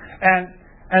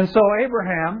 And so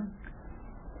Abraham,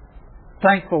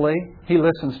 thankfully, he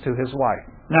listens to his wife.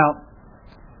 Now,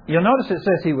 you'll notice it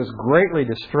says he was greatly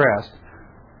distressed.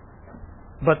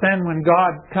 But then when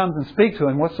God comes and speaks to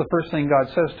him, what's the first thing God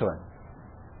says to him?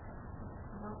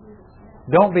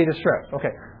 Don't be distressed.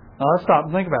 Okay. Now let's stop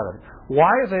and think about it.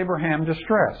 Why is Abraham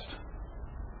distressed?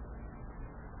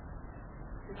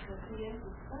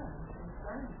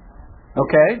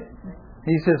 Okay.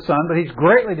 He's his son, but he's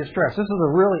greatly distressed. This is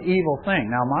a really evil thing.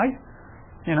 Now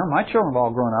my children have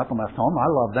all grown up and left home. I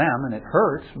love them and it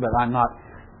hurts, but I'm not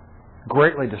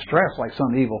greatly distressed like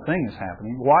some evil thing is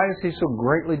happening. Why is he so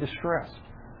greatly distressed?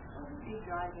 He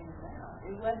driving down.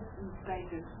 It wasn't say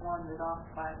just wandered off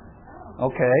by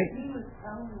himself. Okay. He was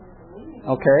telling me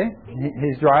Okay,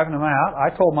 he's driving them out. I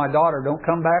told my daughter, don't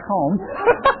come back home.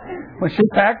 When she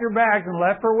packed her bags and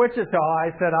left for Wichita,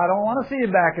 I said, I don't want to see you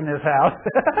back in this house.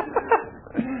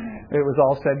 It was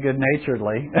all said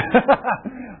good-naturedly.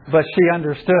 But she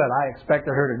understood. I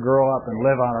expected her to grow up and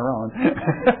live on her own.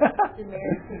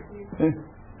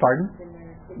 Pardon?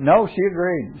 No, she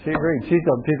agreed. She agreed.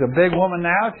 She's a big woman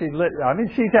now. She's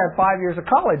had 5 years of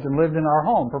college and lived in our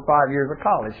home for 5 years of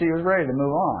college. She was ready to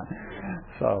move on.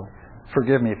 So,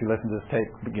 forgive me if you listen to this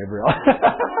tape, Gabriel.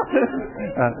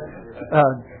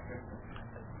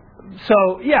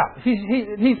 So yeah,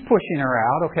 he's pushing her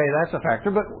out. Okay, that's a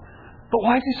factor. But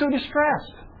why is he so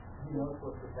distressed?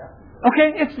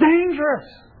 Okay, it's dangerous.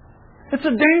 It's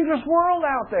a dangerous world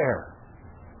out there.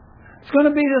 It's going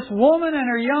to be this woman and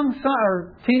her young son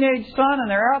or teenage son, and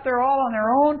they're out there all on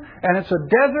their own, and it's a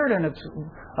desert, and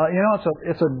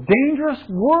it's a dangerous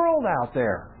world out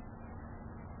there.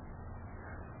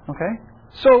 Okay,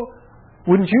 so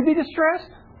wouldn't you be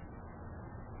distressed?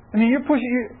 I mean, you're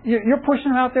pushing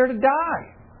them out there to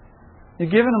die. You're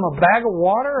giving them a bag of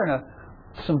water and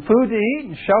some food to eat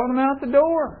and shoving them out the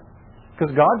door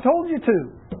because God told you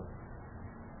to.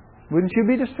 Wouldn't you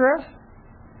be distressed?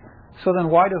 So then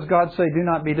why does God say, do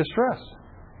not be distressed?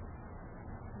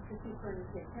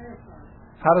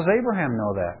 How does Abraham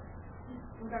know that?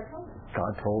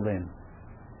 God told him.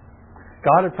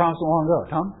 God had promised long ago.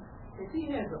 Tom? If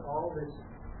he has all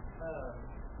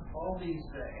these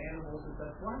animals and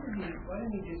stuff, why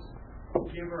didn't he just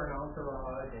give her an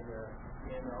entourage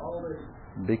and all this?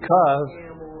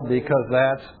 Because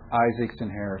that's Isaac's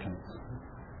inheritance.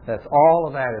 That's all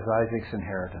of that is Isaac's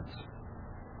inheritance.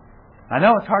 I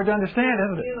know it's hard to understand,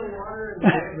 isn't it?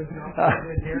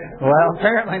 Well,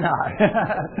 apparently not.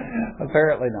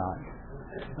 Apparently not.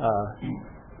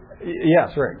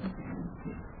 Yes, Rick.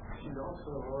 She'd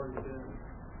also already been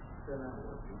sent out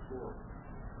once before.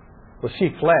 Well, she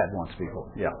fled once before.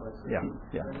 Yeah. And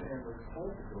was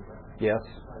told to go back. Yes.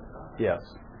 Yes.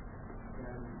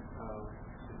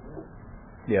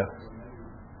 Yes.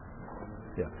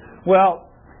 Yeah. Well,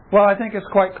 I think it's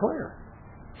quite clear.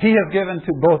 He has given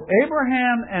to both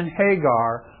Abraham and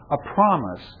Hagar a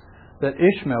promise that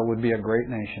Ishmael would be a great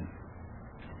nation.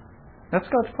 That's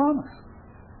God's promise.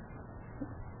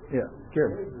 Yeah,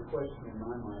 Gary. The question in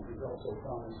my mind is also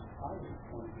promised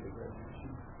Isaac going to be a great nation,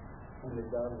 and that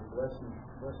God will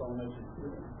bless all nations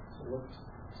through him. So let's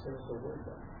say the word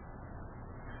about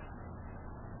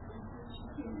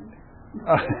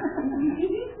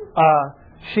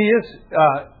she is.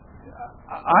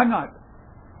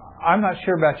 I'm not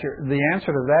sure about the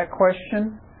answer to that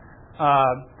question,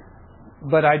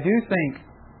 but I do think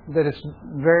that it's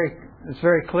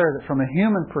very clear that from a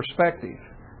human perspective,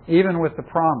 even with the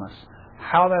promise,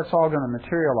 how that's all going to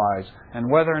materialize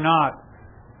and whether or not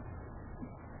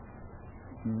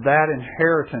that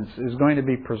inheritance is going to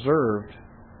be preserved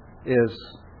is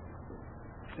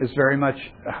very much,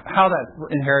 how that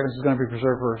inheritance is going to be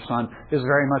preserved for her son is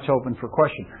very much open for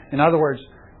question. In other words,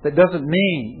 that doesn't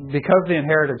mean, because the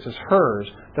inheritance is hers,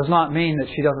 does not mean that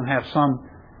she doesn't have some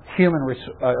human,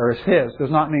 or is his,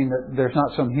 does not mean that there's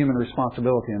not some human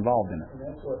responsibility involved in it. And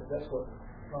that's what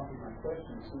prompted my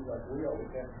question. It seems like we always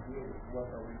have to deal with what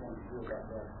are we going to do about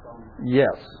that promise.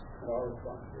 Yes. Our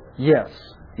responsibility.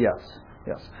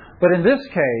 Yes. But in this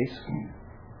case,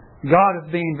 God is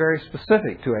being very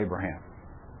specific to Abraham.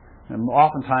 And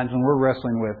oftentimes when we're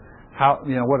wrestling with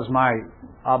what is my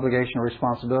obligation or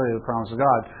responsibility to the promise of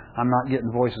God, I'm not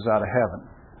getting voices out of heaven.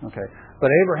 Okay,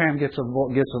 but Abraham gets a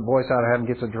voice out of heaven,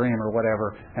 gets a dream or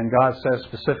whatever, and God says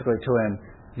specifically to him,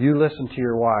 "You listen to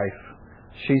your wife.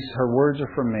 Her words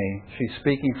are from me. She's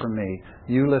speaking from me.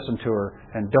 You listen to her,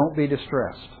 and don't be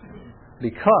distressed,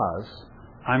 because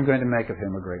I'm going to make of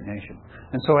him a great nation."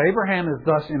 And so Abraham is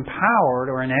thus empowered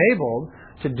or enabled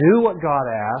to do what God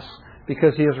asks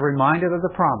because he is reminded of the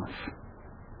promise.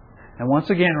 And once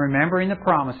again, remembering the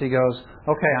promise, he goes,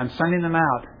 okay, I'm sending them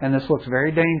out, and this looks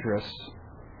very dangerous,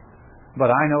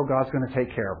 but I know God's going to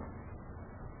take care of them.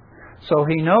 So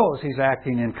he knows he's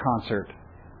acting in concert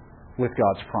with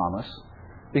God's promise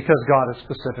because God has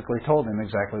specifically told him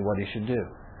exactly what he should do.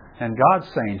 And God's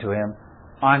saying to him,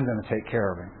 I'm going to take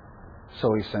care of him.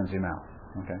 So he sends him out.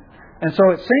 Okay. And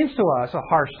so it seems to us a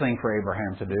harsh thing for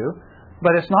Abraham to do,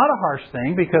 but it's not a harsh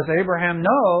thing because Abraham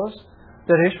knows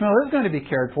that Ishmael is going to be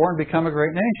cared for and become a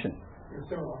great nation.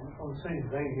 So on the same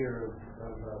vein here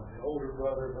of the older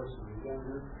brother versus the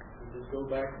younger, we just go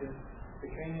back to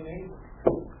Cain and Abel.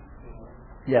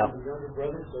 Yeah. The younger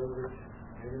brother, so they're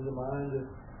in the mind of,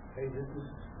 hey, this is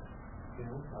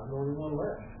I'm the only one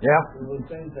left. Yeah. Those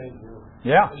same things,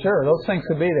 Yeah, sure. Those things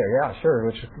could be there. Yeah, sure.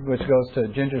 Which goes to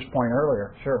Ginger's point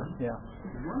earlier. Sure. Yeah.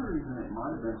 One reason it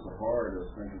might have been so hard to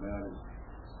think about is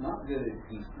it's not that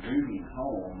he's leaving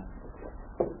home,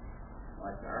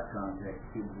 like our context,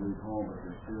 kids leave home, but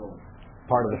they're still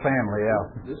Part of the family,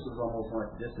 yeah. This is almost like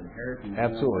disinheriting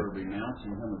Absolutely. him or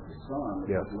renouncing him as the son.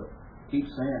 Yes. Keeps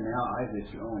saying now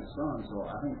Isaac's your only son, so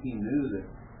I think he knew that,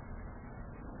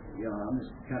 I'm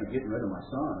just kind of getting rid of my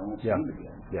son. I won't see him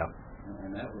again. Yeah.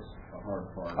 And that was a hard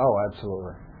part. Oh,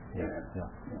 absolutely. Yeah. The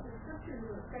scriptures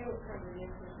will say what some of the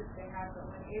answers that they have,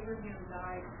 but when Abraham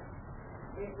died,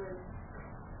 it was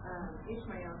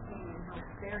Ishmael came and helped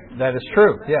bury him. That is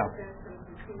true. Yeah.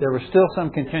 There was still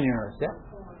some continuing. Yeah.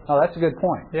 Oh, that's a good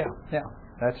point. Yeah. Yeah.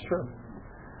 That's true.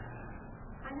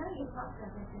 I know you talked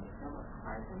about this, and it's somewhat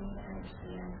hard for me to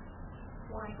understand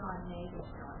why God made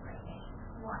Ishmael a great nation.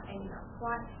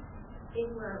 Why if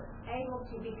we're able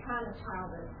to become a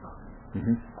child of the promise.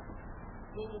 Mm-hmm.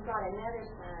 Then you've got another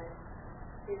son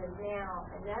who is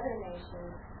now another nation,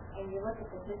 and you look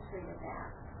at the history of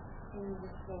that, and you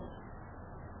just think,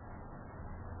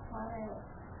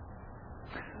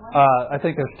 I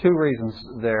think there's two reasons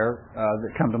there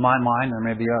that come to my mind. There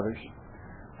may be others.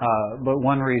 But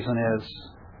one reason is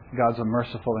God's a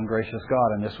merciful and gracious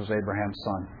God, and this was Abraham's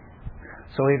son.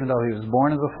 So even though he was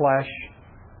born of the flesh,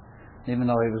 even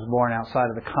though he was born outside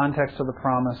of the context of the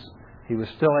promise, he was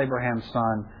still Abraham's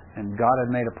son, and God had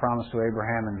made a promise to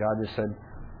Abraham, and God just said,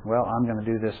 well, I'm going to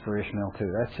do this for Ishmael too.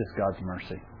 That's just God's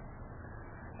mercy.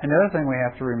 And the other thing we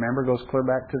have to remember goes clear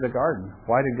back to the garden.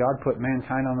 Why did God put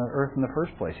mankind on the earth in the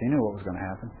first place? He knew what was going to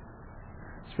happen.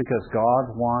 It's because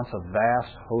God wants a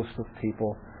vast host of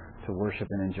people to worship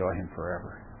and enjoy Him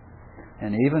forever.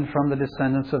 And even from the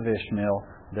descendants of Ishmael,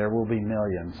 there will be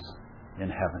millions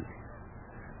in heaven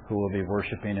who will be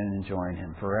worshiping and enjoying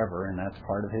Him forever, and that's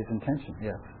part of His intention.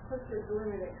 Yes. Plus, the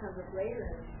glimmer that comes up later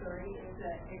in the story is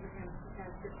that Abraham has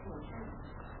 15 children.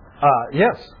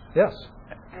 Yes.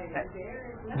 And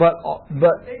there is But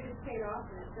they just paid off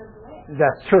and it goes away.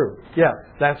 that's true. Yes,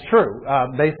 that's true.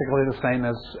 Basically the same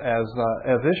as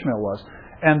Ishmael was.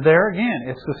 And there again,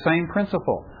 it's the same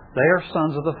principle. They are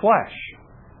sons of the flesh.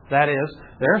 That is,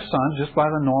 they're sons just by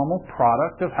the normal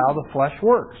product of how the flesh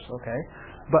works. Okay?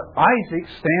 But Isaac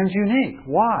stands unique.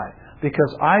 Why?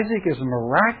 Because Isaac is a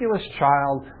miraculous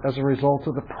child as a result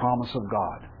of the promise of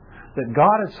God. That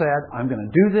God had said, I'm going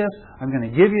to do this, I'm going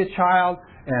to give you a child,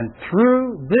 and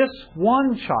through this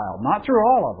one child, not through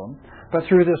all of them, but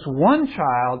through this one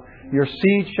child, your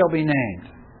seed shall be named.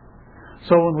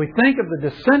 So when we think of the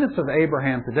descendants of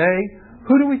Abraham today,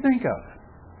 who do we think of?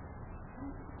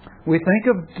 We think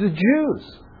of the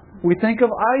Jews. We think of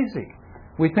Isaac.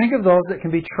 We think of those that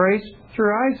can be traced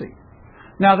through Isaac.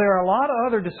 Now, there are a lot of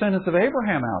other descendants of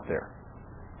Abraham out there.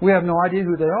 We have no idea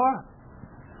who they are.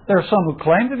 There are some who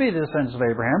claim to be the descendants of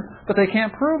Abraham, but they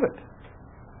can't prove it.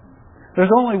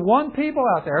 There's only one people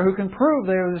out there who can prove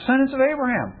they are the descendants of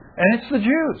Abraham, and it's the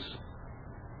Jews.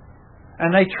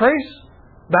 And they trace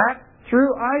back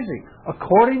through Isaac,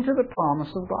 according to the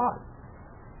promise of God.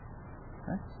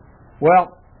 Okay?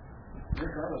 Well, on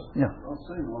the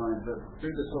same line, but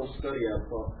through this whole study, I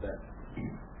thought that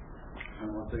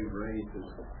one thing raised is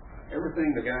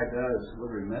everything the guy does,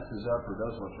 whether he messes up or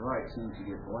does what's right, seems to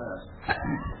get blessed.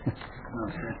 And I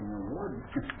was thinking, well, Lord,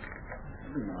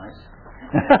 that'd be nice.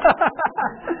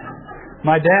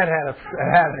 My dad had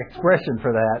an expression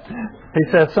for that. He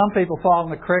says some people fall in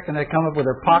the creek and they come up with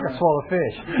their pockets full of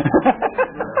fish.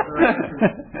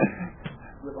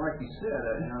 But like you said,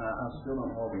 I still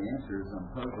don't know all the answers. I'm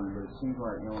puzzling, but it seems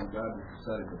like when God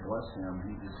decided to bless him,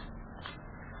 he just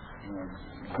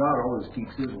God always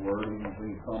keeps His word, even if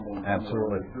we fumble and fumble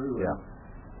all the way through. Yeah.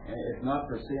 And if not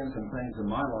for sins and things in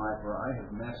my life where I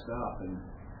have messed up and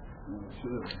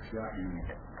should have gotten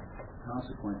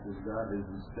consequences, God has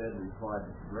instead replied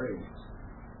with grace.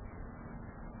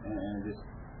 And it just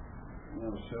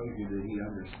shows you that He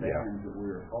understands that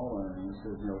we are fallen. And He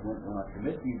says, when I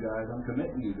commit to you guys, I'm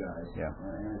committing to you guys. Yeah.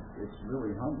 And it's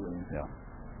really humbling. Yeah.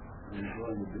 And He's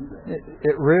willing to do that.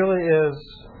 It really is.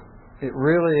 It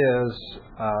really is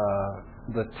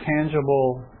the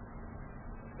tangible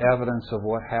evidence of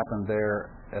what happened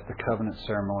there at the covenant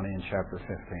ceremony in chapter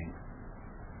 15.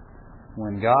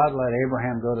 When God let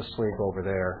Abraham go to sleep over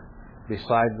there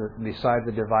beside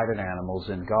the divided animals,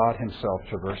 and God Himself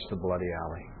traversed the bloody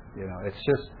alley. It's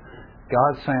just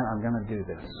God saying, I'm going to do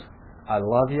this. I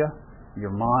love you.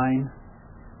 You're mine.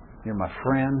 You're my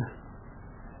friend.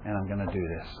 And I'm going to do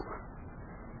this.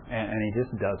 And He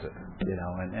just does it,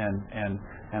 and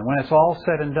when it's all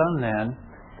said and done, then,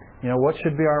 what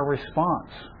should be our response?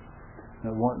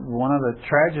 One of the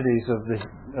tragedies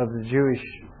of the Jewish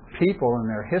people in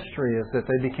their history is that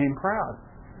they became proud,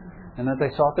 and that they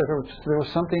thought that there was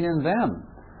something in them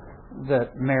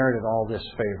that merited all this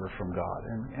favor from God.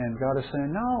 And God is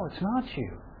saying, no, it's not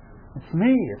you. It's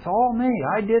me. It's all me.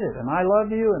 I did it, and I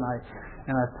love you,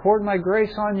 and I poured my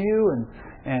grace on you,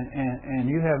 and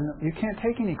you can't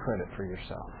take any credit for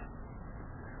yourself.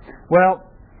 Well,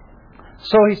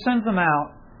 so He sends them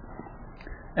out,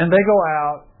 and they go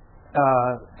out.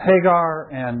 Hagar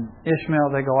and Ishmael,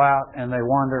 they go out and they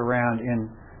wander around in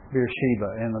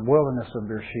Beersheba, in the wilderness of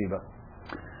Beersheba.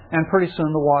 And pretty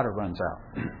soon the water runs out.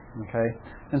 Okay?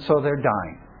 And so they're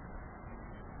dying.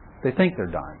 They think they're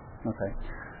dying. Okay?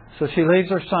 So she leaves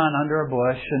her son under a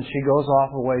bush and she goes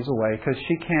off a ways away because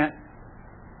she can't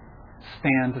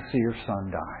stand to see her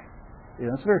son die. You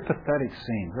know, it's a very pathetic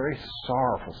scene, very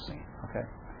sorrowful scene. Okay?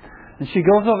 And she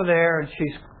goes over there and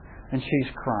she's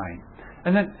crying.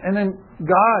 And then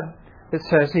God, it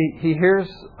says, he hears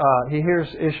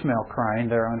Ishmael crying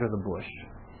there under the bush.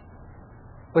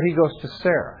 But He goes to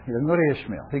Sarah. He doesn't go to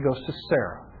Ishmael. He goes to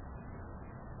Sarah.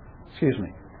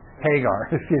 Hagar.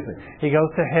 He goes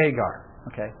to Hagar.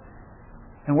 Okay.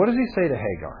 And what does He say to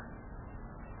Hagar?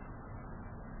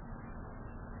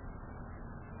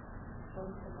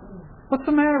 What's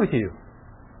the matter with you?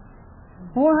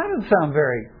 Well, that doesn't sound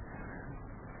very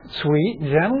sweet and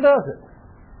gentle, does it?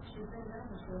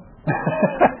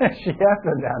 She has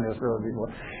been down this road before.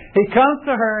 He comes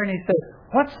to her and he says,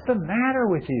 what's the matter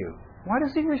with you? Why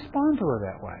does He respond to her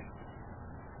that way?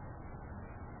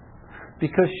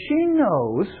 Because she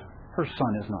knows her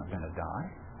son is not going to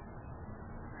die.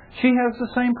 She has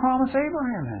the same promise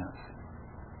Abraham has.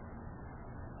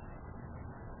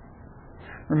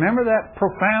 Remember that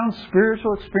profound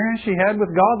spiritual experience she had with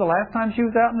God the last time she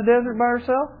was out in the desert by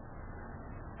herself?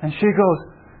 And she goes,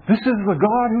 this is the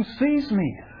God who sees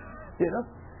me. You know?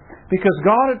 Because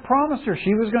God had promised her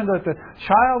that the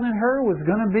child in her was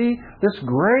going to be this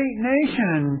great nation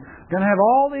and going to have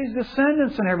all these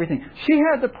descendants and everything. She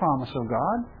had the promise of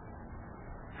God.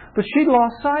 But she'd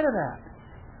lost sight of that.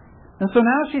 And so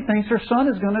now she thinks her son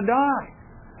is going to die.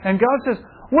 And God says,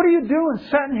 what are you doing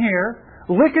sitting here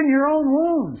licking your own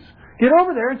wounds? Get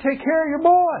over there and take care of your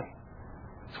boy.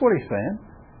 That's what He's saying.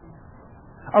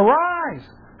 Arise.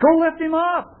 Go lift him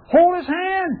up. Hold his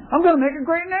hand. I'm going to make a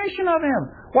great nation of him.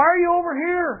 Why are you over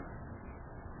here?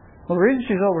 Well, the reason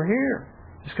she's over here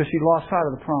is because she lost sight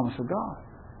of the promise of God.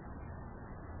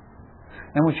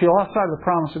 And when she lost sight of the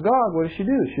promise of God, what did she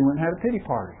do? She went and had a pity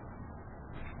party.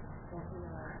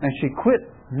 And she quit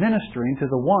ministering to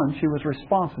the one she was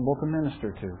responsible to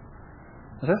minister to.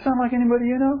 Does that sound like anybody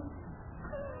you know?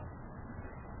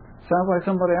 Sounds like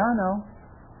somebody I know.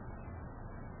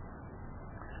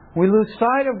 We lose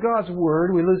sight of God's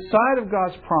Word. We lose sight of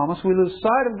God's promise. We lose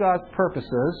sight of God's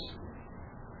purposes.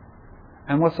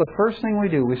 And what's the first thing we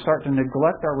do? We start to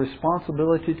neglect our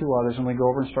responsibility to others and we go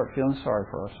over and start feeling sorry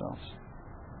for ourselves.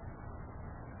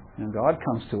 And God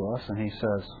comes to us and He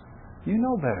says, you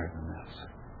know better than this.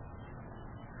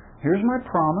 Here's my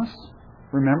promise.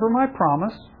 Remember my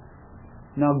promise.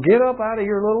 Now get up out of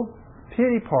your little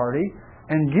pity party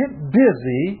and get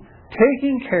busy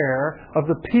taking care of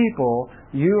the people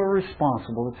you are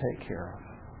responsible to take care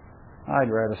of. I'd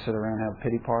rather sit around and have a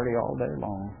pity party all day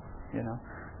long. You know,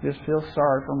 just feel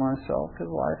sorry for myself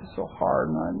because life is so hard,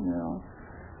 and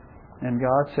And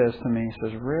God says to me, He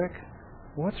says, Rick,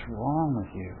 what's wrong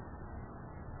with you?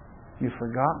 You've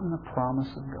forgotten the promise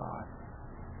of God.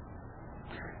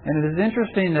 And it is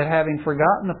interesting that having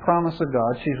forgotten the promise of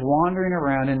God, she's wandering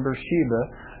around in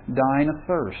Beersheba, dying of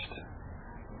thirst.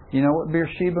 You know what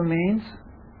Beersheba means?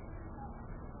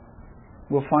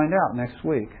 We'll find out next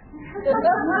week.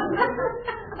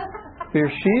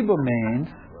 Beersheba means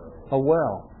a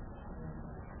well.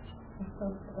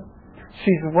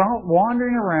 She's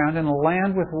wandering around in a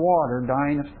land with water,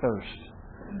 dying of thirst,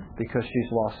 because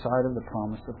she's lost sight of the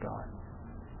promise of God.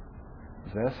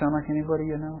 Does that sound like anybody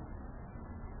you know?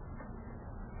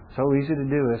 So easy to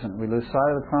do, isn't it? We lose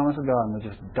sight of the promise of God and we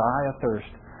just die of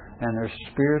thirst. And there's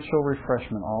spiritual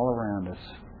refreshment all around us.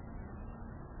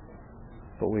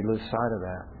 But we lose sight of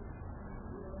that.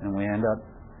 And we end up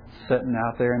sitting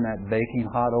out there in that baking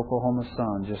hot Oklahoma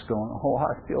sun just going, oh,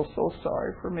 I feel so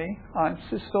sorry for me. I'm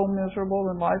just so miserable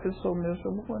and life is so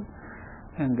miserable.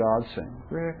 And God's saying,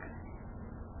 Rick,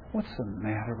 what's the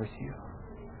matter with you?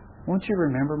 Won't you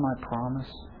remember my promise?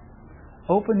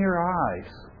 Open your eyes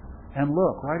and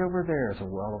look. Right over there is a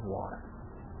well of water.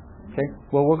 Okay?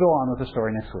 Well, we'll go on with the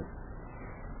story next week.